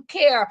that you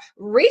care.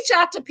 Reach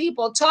out to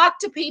people. Talk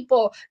to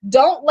people.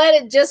 Don't let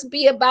it just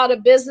be about a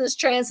business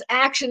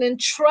transaction. And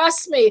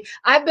trust me,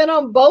 I've been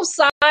on both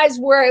sides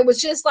where it was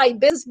just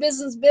like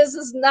business,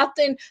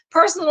 nothing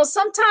personal.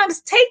 Sometimes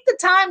take the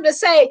time to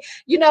say,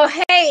 you know,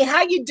 hey,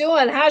 how you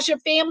doing? How's your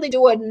family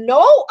doing?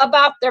 Know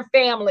about their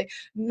family.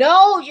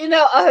 Know, you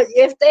know,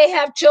 if they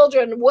have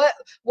children,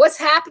 what's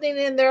happening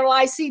in their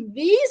life. See,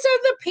 these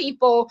are the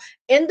people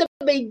in the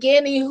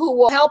beginning who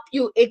will help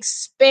you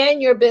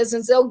expand your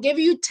business. They'll give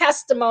you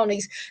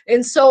testimonies.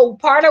 And so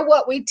part of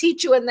what we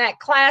teach you in that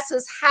class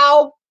is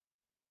how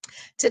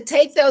to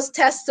take those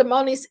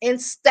testimonies and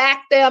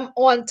stack them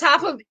on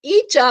top of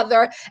each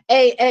other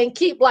and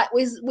keep, like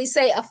we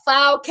say, a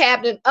file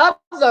cabinet of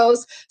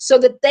those so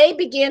that they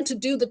begin to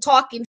do the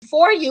talking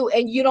for you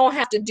and you don't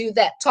have to do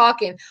that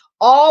talking.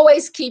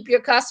 Always keep your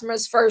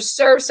customers first.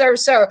 Serve, serve,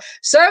 serve.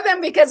 Serve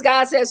them because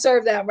God said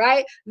serve them,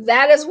 right?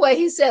 That is what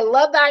he said.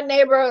 Love thy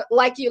neighbor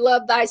like you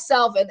love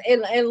thyself,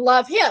 and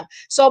love him.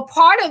 So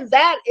part of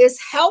that is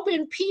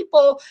helping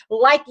people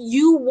like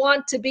you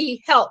want to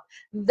be helped.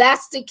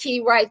 That's the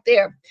key right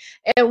there.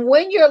 And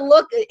when you're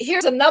looking,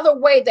 here's another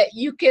way that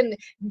you can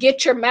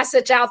get your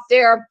message out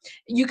there.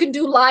 You can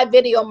do live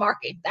video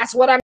marketing. That's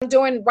what I'm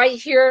doing right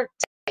here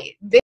today.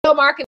 Video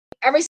marketing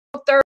every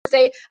single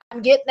Thursday.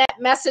 I'm getting that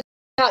message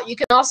out. You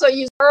can also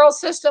use referral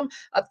system,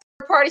 a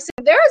third party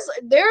system.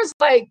 There's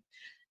like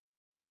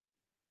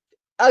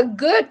a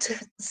good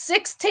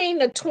 16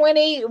 to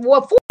 20,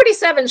 well,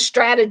 47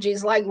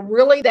 strategies, like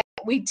really that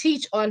we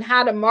teach on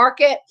how to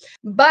market.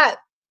 But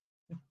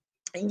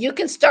you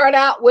can start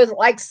out with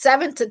like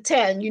 7 to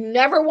 10. You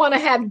never want to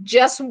have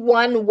just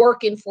one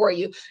working for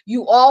you.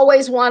 You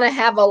always want to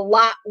have a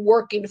lot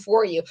working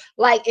for you.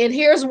 Like, and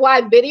here's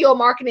why video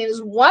marketing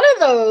is one of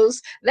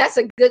those. That's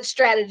a good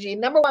strategy.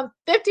 Number one,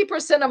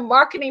 50% of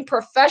marketing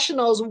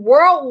professionals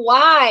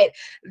worldwide,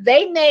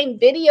 they name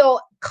video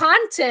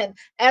content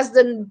as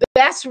the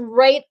best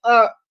rate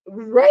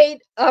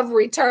of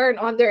return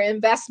on their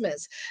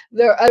investments.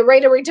 The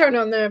rate of return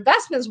on their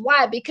investments.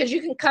 Why? Because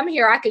you can come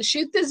here, I can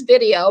shoot this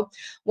video.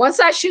 Once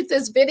I shoot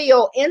this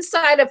video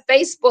inside of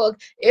Facebook,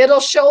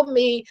 it'll show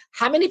me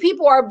how many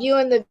people are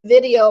viewing the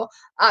video.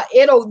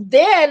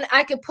 Then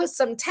I can put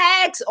some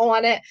tags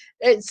on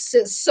it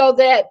so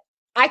that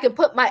I can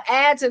put my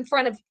ads in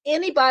front of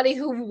anybody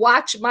who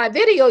watched my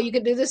video. You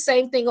can do the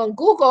same thing on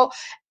Google.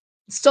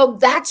 So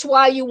that's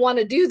why you want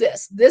to do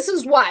this. This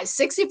is why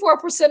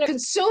 64% of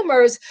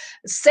consumers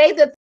say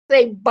that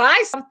they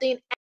buy something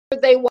after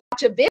they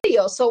watch a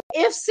video. So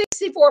if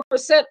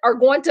 64% are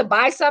going to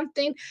buy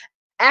something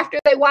after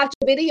they watch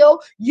a video,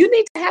 you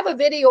need to have a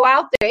video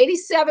out there.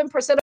 87%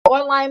 of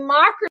online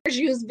marketers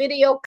use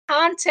video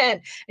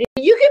content.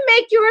 And you can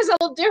make yours a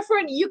little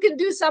different. You can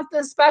do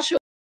something special,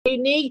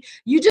 unique.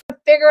 You just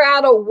figure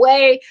out a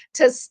way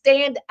to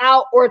stand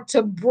out or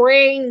to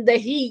bring the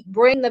heat,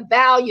 bring the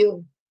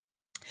value.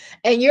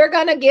 And you're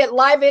going to get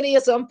live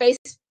videos on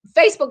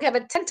Facebook have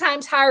a 10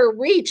 times higher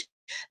reach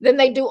than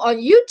they do on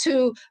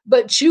YouTube,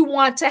 but you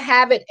want to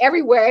have it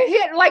everywhere.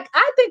 Like,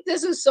 I think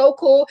this is so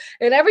cool.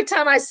 And every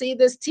time I see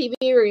this TV,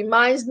 it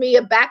reminds me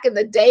of back in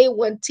the day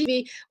when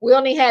TV, we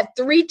only had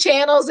 3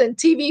 channels and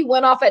TV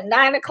went off at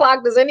 9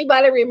 o'clock. Does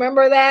anybody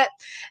remember that?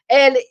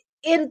 And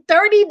in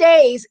 30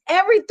 days,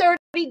 every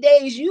 30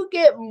 days, you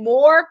get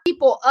more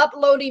people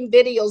uploading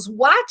videos,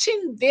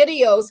 watching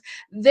videos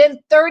than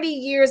 30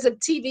 years of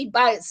TV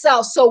by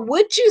itself. So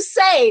would you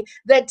say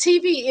that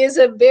TV is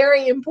a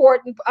very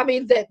important,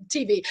 that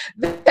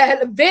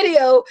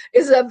video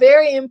is a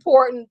very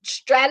important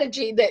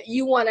strategy that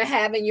you want to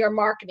have in your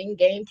marketing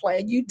game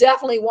plan? You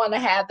definitely want to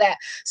have that.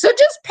 So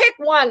just pick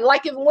one.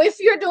 Like if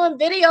you're doing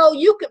video,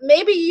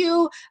 maybe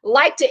you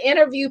like to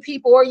interview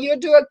people, or you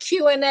do a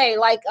Q&A,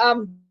 like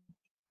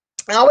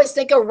I always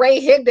think of Ray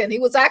Higdon. He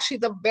was actually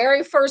the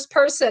very first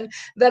person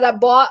that I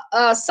bought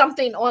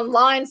something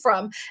online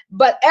from.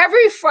 But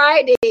every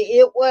Friday,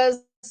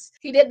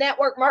 he did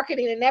network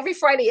marketing, and every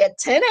Friday at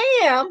 10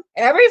 a.m.,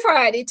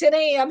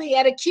 he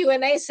had a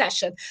Q&A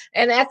session.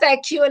 And at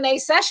that Q&A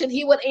session,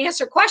 he would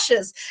answer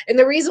questions. And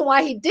the reason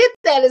why he did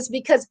that is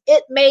because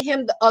it made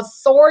him the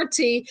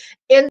authority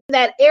in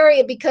that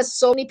area, because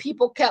so many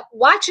people kept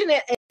watching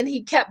it and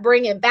he kept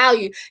bringing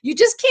value. You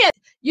just can't,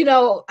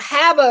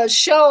 have a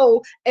show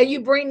and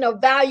you bring no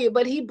value,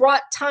 but he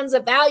brought tons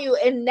of value.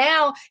 And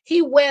now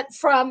he went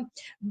from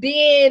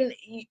being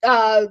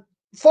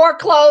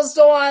foreclosed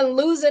on,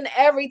 losing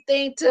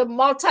everything to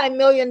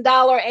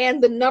multi-million-dollar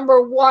and the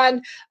number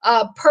one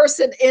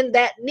person in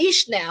that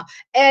niche now,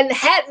 and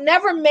had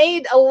never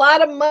made a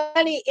lot of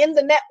money in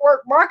the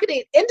network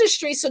marketing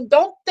industry. So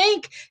don't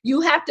think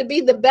you have to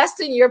be the best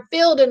in your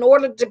field in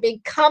order to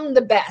become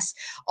the best.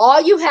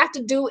 All you have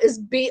to do is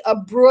be a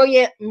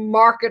brilliant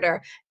marketer.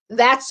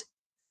 That's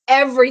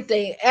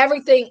everything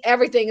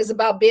is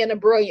about being a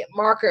brilliant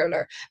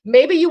marketer.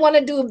 Maybe you want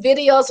to do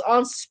videos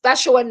on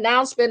special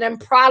announcement and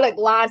product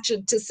launch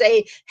to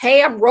say,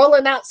 hey, I'm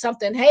rolling out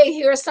something, hey,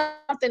 here's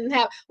something.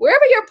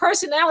 Wherever your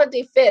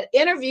personality fit.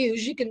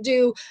 Interviews you can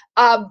do,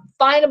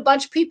 find a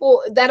bunch of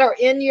people that are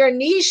in your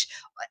niche,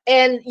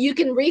 and you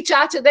can reach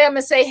out to them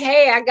and say,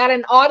 hey, I got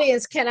an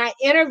audience, can I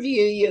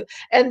interview you?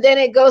 And then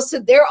it goes to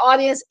their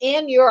audience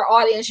and your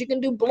audience. You can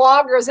do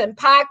bloggers and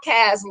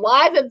podcasts,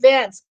 live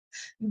events,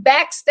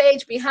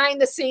 backstage,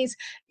 behind the scenes.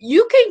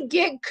 You can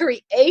get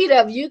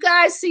creative. You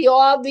guys see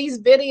all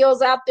these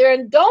videos out there,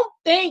 and don't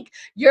think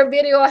your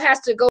video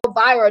has to go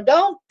viral.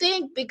 Don't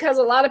think because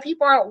a lot of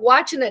people aren't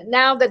watching it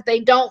now that they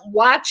don't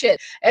watch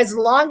it. As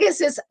long as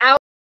it's out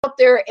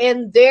there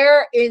and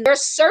they're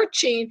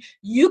searching,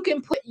 you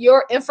can put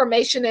your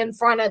information in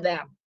front of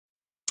them.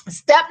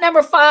 Step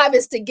number 5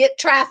 is to get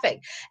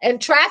traffic.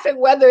 And traffic,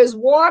 whether it's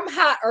warm,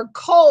 hot, or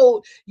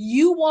cold,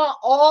 you want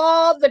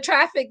all the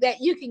traffic that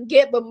you can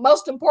get. But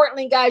most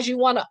importantly, guys, you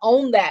want to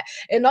own that.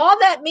 And all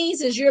that means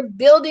is you're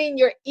building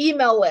your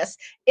email list.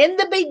 In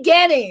the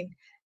beginning,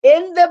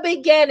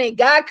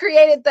 God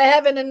created the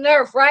heaven and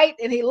earth, right?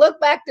 And he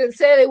looked back and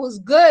said it was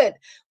good.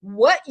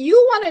 What you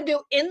want to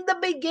do in the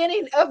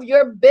beginning of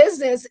your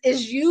business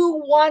is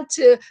you want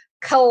to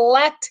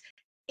collect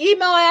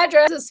email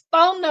addresses,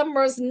 phone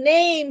numbers,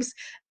 names,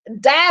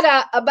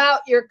 data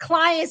about your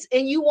clients,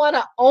 and you want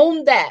to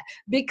own that.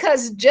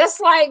 Because just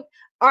like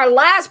our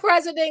last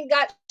president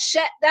got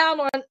shut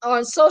down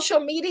on social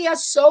media,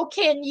 so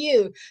can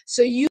you.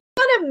 So you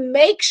want to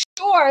make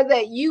sure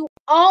that you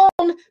own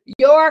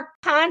your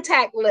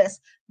contact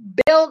list.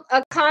 Build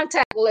a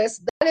contact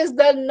list. That is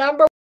the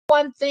number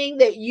one thing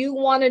that you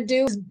want to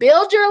do, is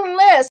build your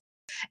list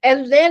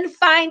and then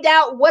find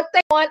out what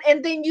they want,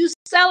 and then you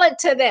sell it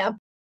to them.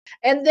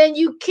 And then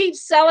you keep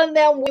selling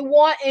them what you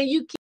want, and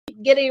you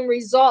keep getting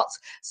results.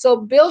 So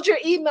build your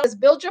emails,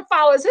 build your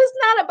followers. It's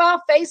not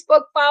about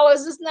Facebook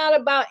followers. It's not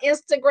about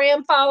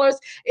Instagram followers.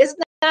 It's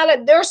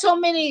not, there's so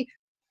many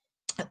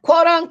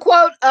quote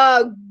unquote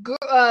I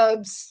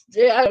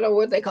don't know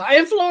what they call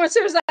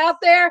influencers out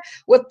there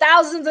with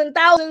thousands and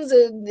thousands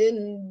and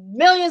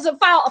millions of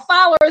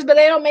followers, but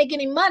they don't make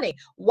any money.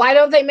 Why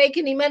don't they make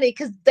any money?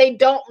 Because they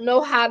don't know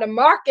how to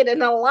market.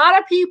 And a lot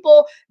of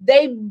people,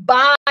 they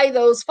buy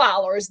those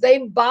followers,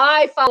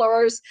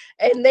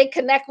 and they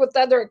connect with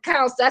other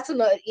accounts. That's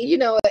an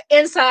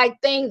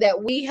inside thing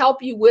that we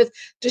help you with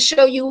to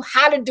show you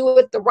how to do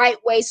it the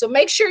right way. So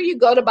make sure you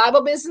go to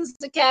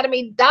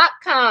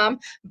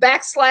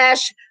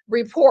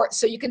BibleBusinessAcademy.com/report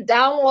so you can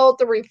download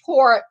the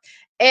report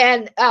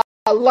and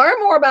learn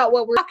more about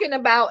what we're talking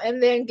about,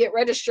 and then get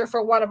registered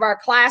for one of our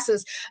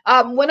classes.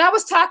 When I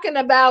was talking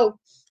about,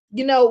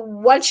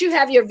 once you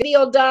have your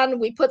video done,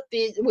 we put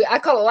I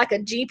call it like a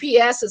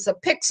GPS. It's a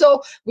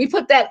pixel. We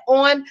put that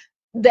on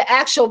the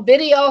actual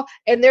video,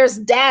 and there's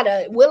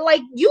data.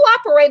 You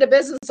operate a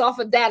business off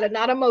of data,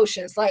 not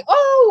emotions. Like,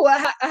 oh,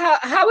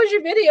 how was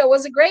your video?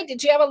 Was it great?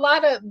 Did you have a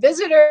lot of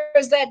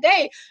visitors that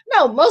day?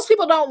 No, most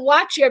people don't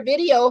watch your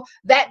video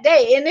that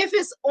day. And if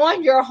it's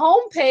on your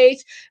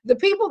homepage, the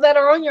people that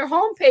are on your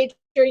homepage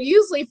are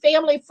usually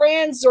family,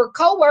 friends, or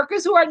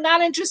coworkers who are not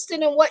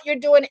interested in what you're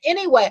doing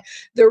anyway.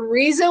 The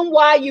reason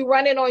why you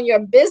run it on your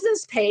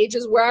business page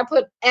is where I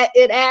put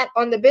it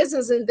on the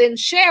business and then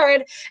share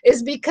it,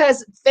 is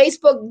because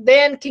Facebook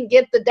then can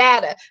get the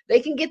data. They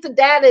can get the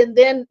data, and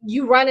then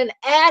you run an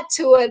ad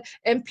to it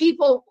and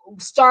people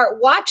start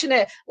watching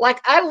it.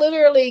 Like, I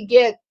literally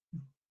get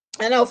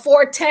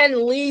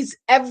 410 leads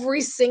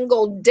every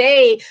single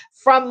day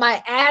from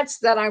my ads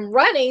that I'm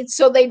running.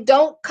 So they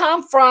don't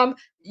come from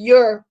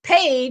your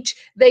page.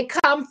 They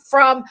come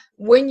from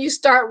when you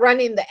start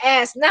running the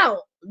ads.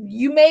 Now,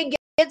 you may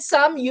get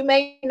some, you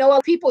may know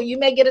other people, you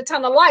may get a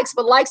ton of likes,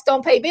 but likes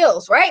don't pay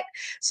bills, right?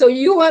 So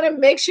you want to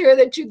make sure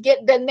that you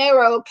get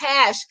dinero,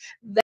 cash.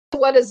 That's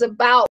what it's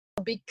about,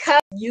 because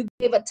you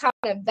give a ton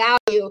of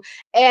value.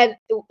 And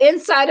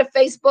inside of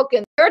Facebook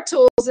and their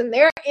tools and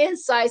their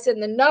insights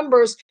and the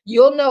numbers,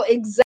 you'll know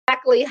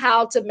exactly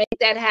how to make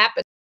that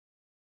happen.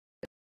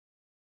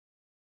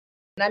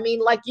 I mean,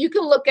 like, you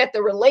can look at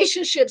the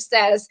relationship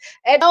status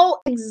and know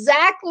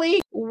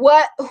exactly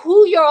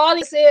who your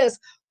audience is.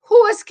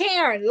 Who is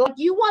Karen? Like,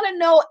 you want to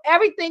know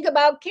everything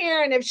about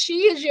Karen. If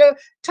she is your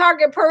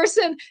target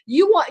person,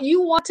 you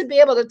want to be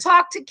able to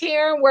talk to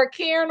Karen, where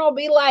Karen will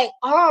be like,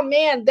 oh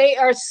man, they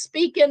are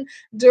speaking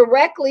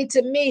directly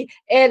to me.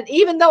 And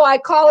even though I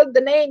call it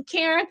the name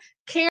Karen,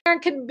 Karen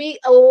can be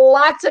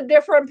lots of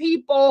different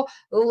people,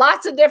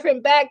 lots of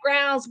different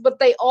backgrounds, but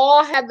they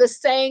all have the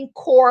same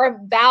core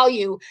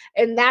value.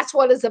 And that's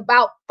what it's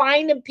about,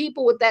 finding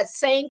people with that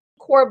same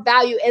core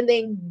value, and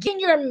then get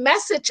your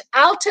message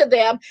out to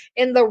them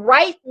in the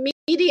right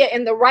media,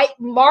 in the right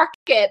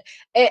market,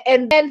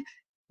 and then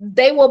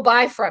they will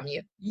buy from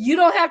you. You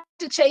don't have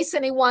to chase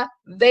anyone.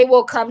 They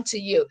will come to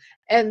you.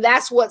 And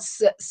that's what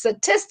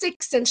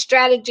statistics and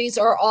strategies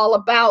are all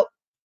about.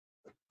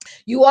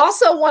 You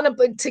also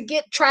want to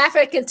get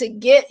traffic and to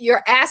get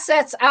your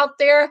assets out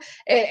there.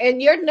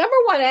 And your number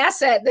one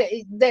asset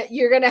that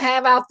you're going to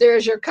have out there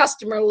is your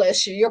customer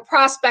list, your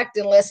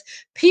prospecting list,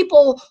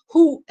 people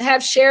who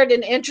have shared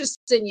an interest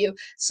in you.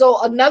 So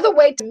another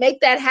way to make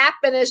that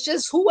happen is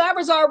just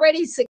whoever's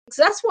already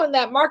successful in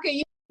that market,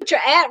 you put your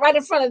ad right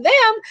in front of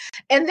them.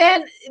 And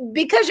then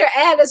because your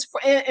ad is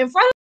in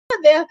front of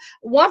them,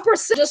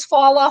 1% just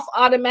fall off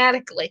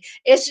automatically.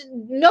 It's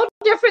no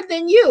different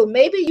than you.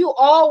 Maybe you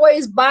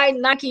always buy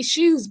Nike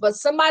shoes, but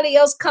somebody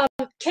else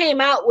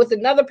came out with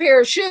another pair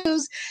of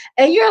shoes,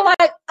 and you're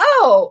like,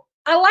 oh,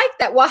 I like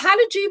that. Well, how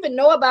did you even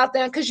know about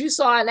them? Because you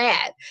saw an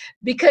ad,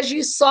 because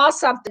you saw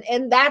something.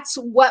 And that's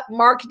what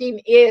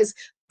marketing is,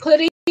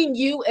 putting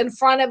you in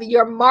front of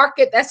your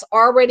market that's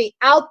already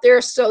out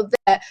there, so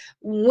that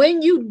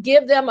when you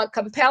give them a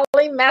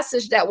compelling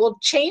message that will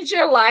change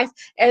their life,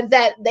 and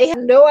that they have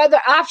no other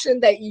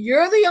option, that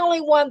you're the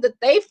only one that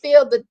they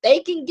feel that they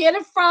can get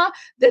it from,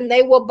 then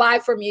they will buy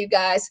from you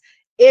guys.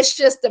 It's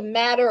just a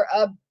matter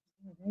of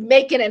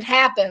making it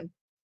happen.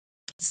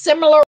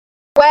 Similar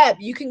web,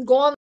 you can go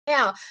on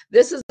now.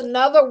 This is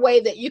another way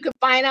that you can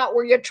find out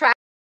where your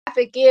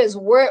traffic is,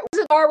 where is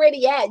it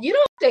already at. You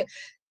don't have to.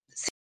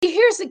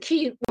 Here's the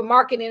key with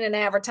marketing and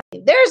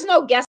advertising. There's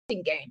no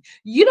guessing game.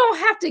 You don't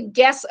have to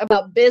guess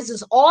about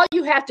business. All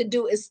you have to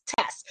do is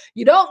test.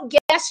 You don't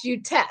guess,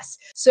 you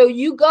test. So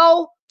you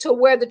go to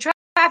where the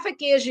traffic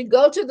is, you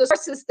go to the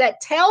sources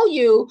that tell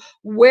you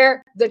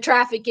where the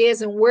traffic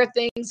is and where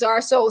things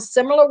are. So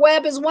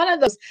SimilarWeb is one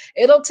of those.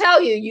 It'll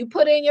tell you, you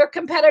put in your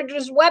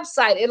competitor's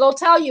website, it'll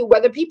tell you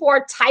whether people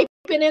are typing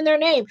in their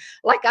name.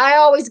 Like I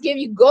always give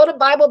you, go to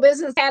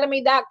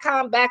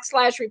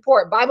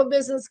BibleBusinessAcademy.com/report,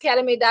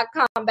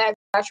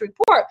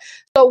 BibleBusinessAcademy.com/report.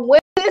 So when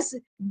this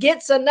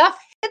gets enough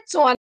hits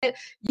on it,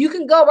 you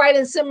can go right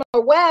in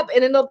SimilarWeb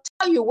and it'll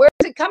tell you, where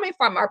is it coming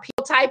from? Are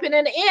people typing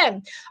it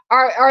in?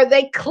 Are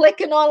they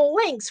clicking on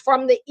links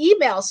from the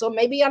email? So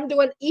maybe I'm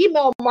doing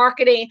email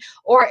marketing,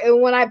 or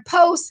when I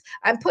post,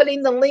 I'm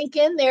putting the link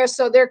in there,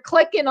 so they're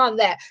clicking on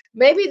that.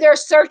 Maybe they're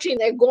searching,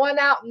 they're going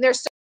out and they're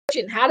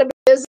searching how to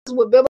business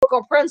with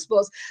biblical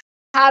principles,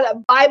 how to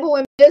Bible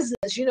in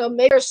business.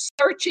 Maybe they're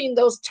searching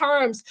those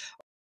terms,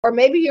 or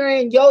maybe you're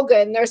in yoga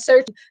and they're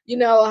searching,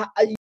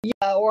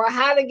 or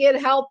how to get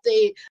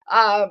healthy,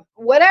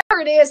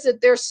 whatever it is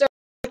that they're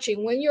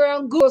searching. When you're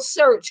on Google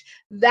search,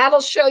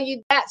 that'll show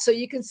you that, so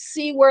you can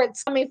see where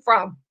it's coming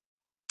from.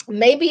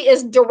 Maybe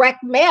it's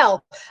direct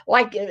mail,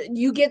 like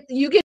you get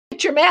your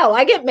mail.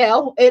 I get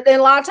mail, and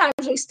a lot of times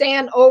we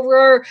stand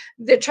over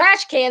the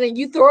trash can and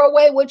you throw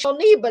away what you'll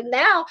need. But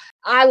now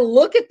I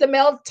look at the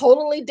mail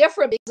totally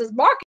different because it's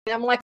marketing.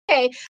 I'm like,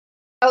 okay,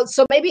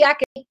 so maybe I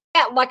can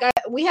get, like,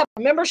 we have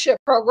a membership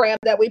program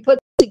that we put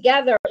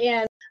together,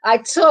 and I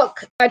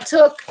took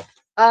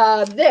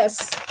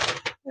this.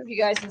 If you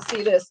guys can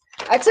see this,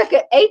 I took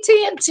an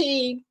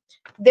AT&T,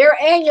 their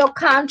annual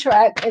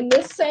contract, and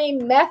this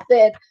same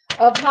method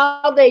of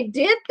how they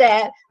did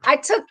that, I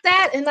took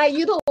that and I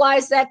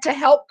utilized that to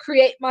help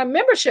create my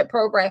membership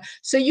program.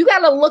 So you got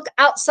to look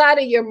outside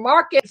of your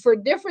market for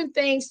different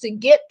things to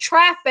get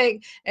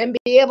traffic and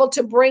be able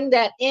to bring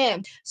that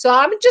in. So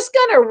I'm just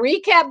going to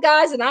recap,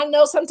 guys, and I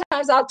know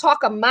sometimes I'll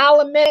talk a mile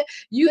a minute.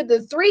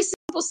 The 3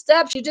 simple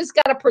steps, you just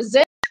got to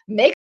present,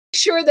 make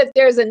sure that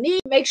there's a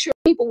need, make sure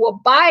people will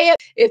buy it.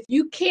 If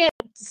you can't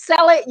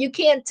sell it, you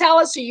can't tell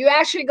it, so you're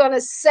actually going to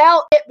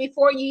sell it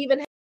before you even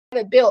have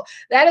it built.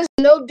 That is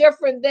no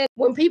different than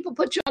when people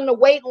put you on the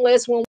waiting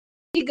list. When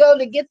we go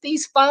to get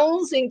these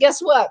phones, and guess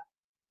what?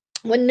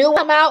 When new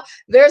come out,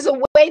 there's a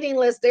waiting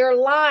list. There are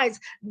lines.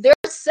 They're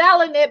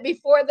selling it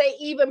before they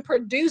even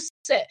produce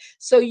it.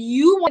 So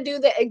you want to do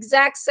the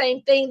exact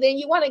same thing. Then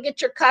you want to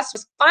get your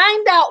customers,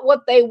 find out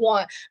what they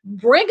want,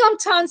 bring them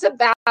tons of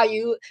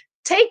value,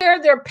 take care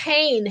of their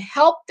pain,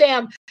 help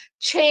them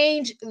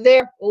change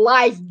their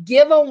life,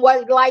 give them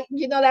what, like,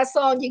 that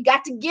song, you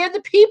got to give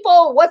the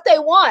people what they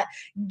want.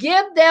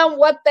 Give them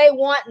what they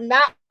want,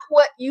 not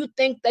what you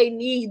think they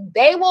need.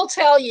 They will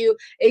tell you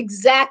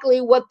exactly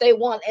what they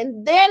want.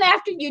 And then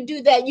after you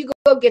do that, you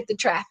go get the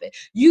traffic.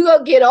 You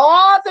go get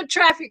all the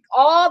traffic,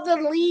 all the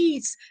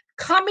leads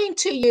coming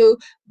to you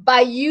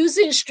by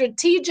using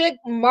strategic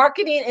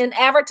marketing and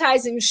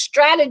advertising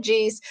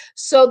strategies,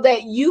 so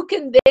that you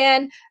can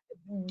then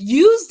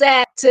use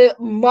that to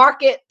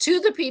market to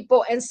the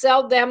people and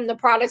sell them the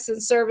products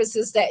and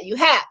services that you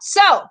have.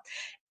 So,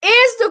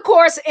 is the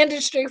course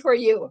industry for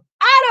you?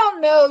 I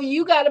don't know.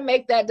 You got to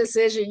make that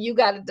decision. You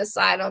got to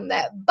decide on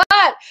that.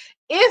 But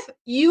if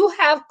you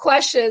have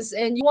questions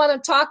and you want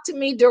to talk to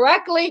me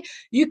directly,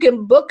 you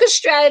can book a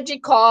strategy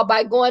call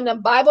by going to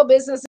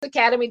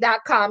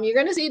BibleBusinessAcademy.com. You're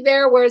going to see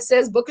there where it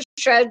says book a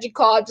strategy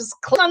call. Just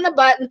click on the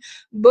button,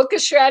 book a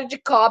strategy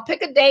call,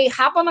 pick a day,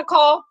 hop on a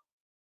call.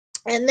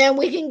 And then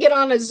we can get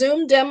on a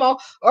Zoom demo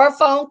or a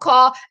phone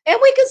call, and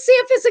we can see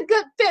if it's a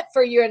good fit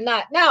for you or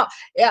not. Now,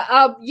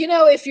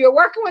 if you're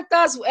working with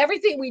us,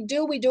 everything we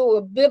do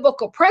with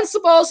biblical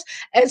principles.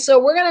 And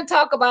so we're going to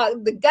talk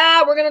about the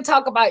God. We're going to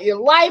talk about your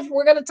life.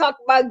 We're going to talk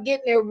about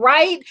getting it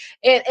right,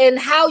 and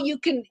how you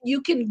can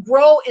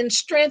grow in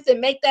strength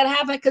and make that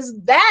happen. Because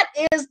that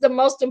is the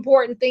most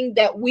important thing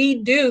that we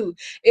do,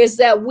 is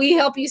that we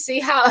help you see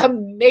how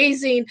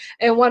amazing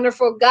and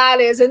wonderful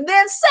God is. And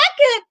then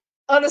second,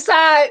 on the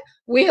side,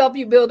 we help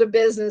you build a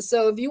business.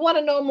 So if you want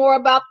to know more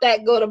about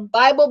that, go to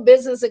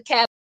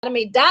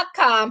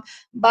BibleBusinessAcademy.com,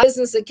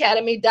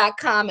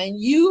 BibleBusinessAcademy.com, and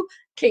you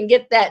can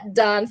get that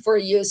done for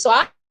you. So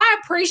I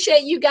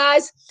appreciate you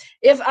guys.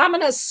 If I'm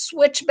going to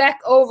switch back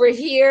over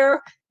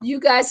here, you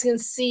guys can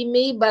see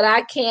me, but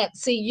I can't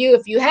see you.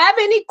 If you have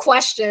any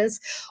questions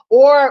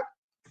or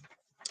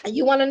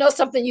you want to know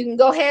something, you can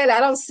go ahead. I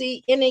don't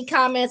see any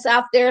comments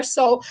out there.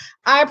 So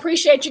I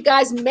appreciate you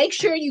guys. Make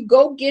sure you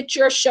go get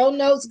your show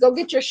notes. Go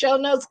get your show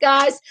notes,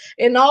 guys.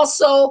 And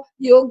also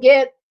you'll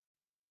get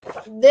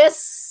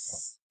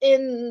this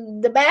in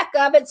the back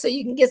of it so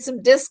you can get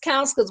some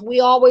discounts, because we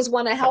always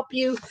want to help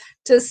you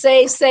to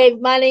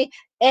save money.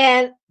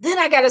 And then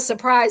I got a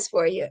surprise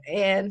for you,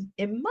 and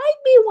it might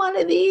be one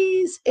of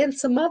these and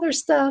some other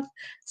stuff.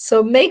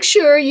 So make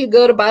sure you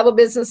go to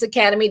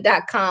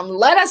BibleBusinessAcademy.com.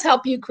 Let us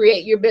help you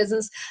create your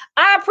business.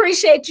 I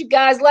appreciate you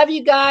guys. Love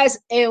you guys.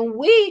 And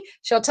we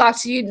shall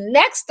talk to you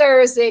next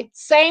Thursday,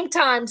 same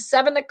time,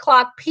 7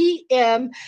 o'clock p.m.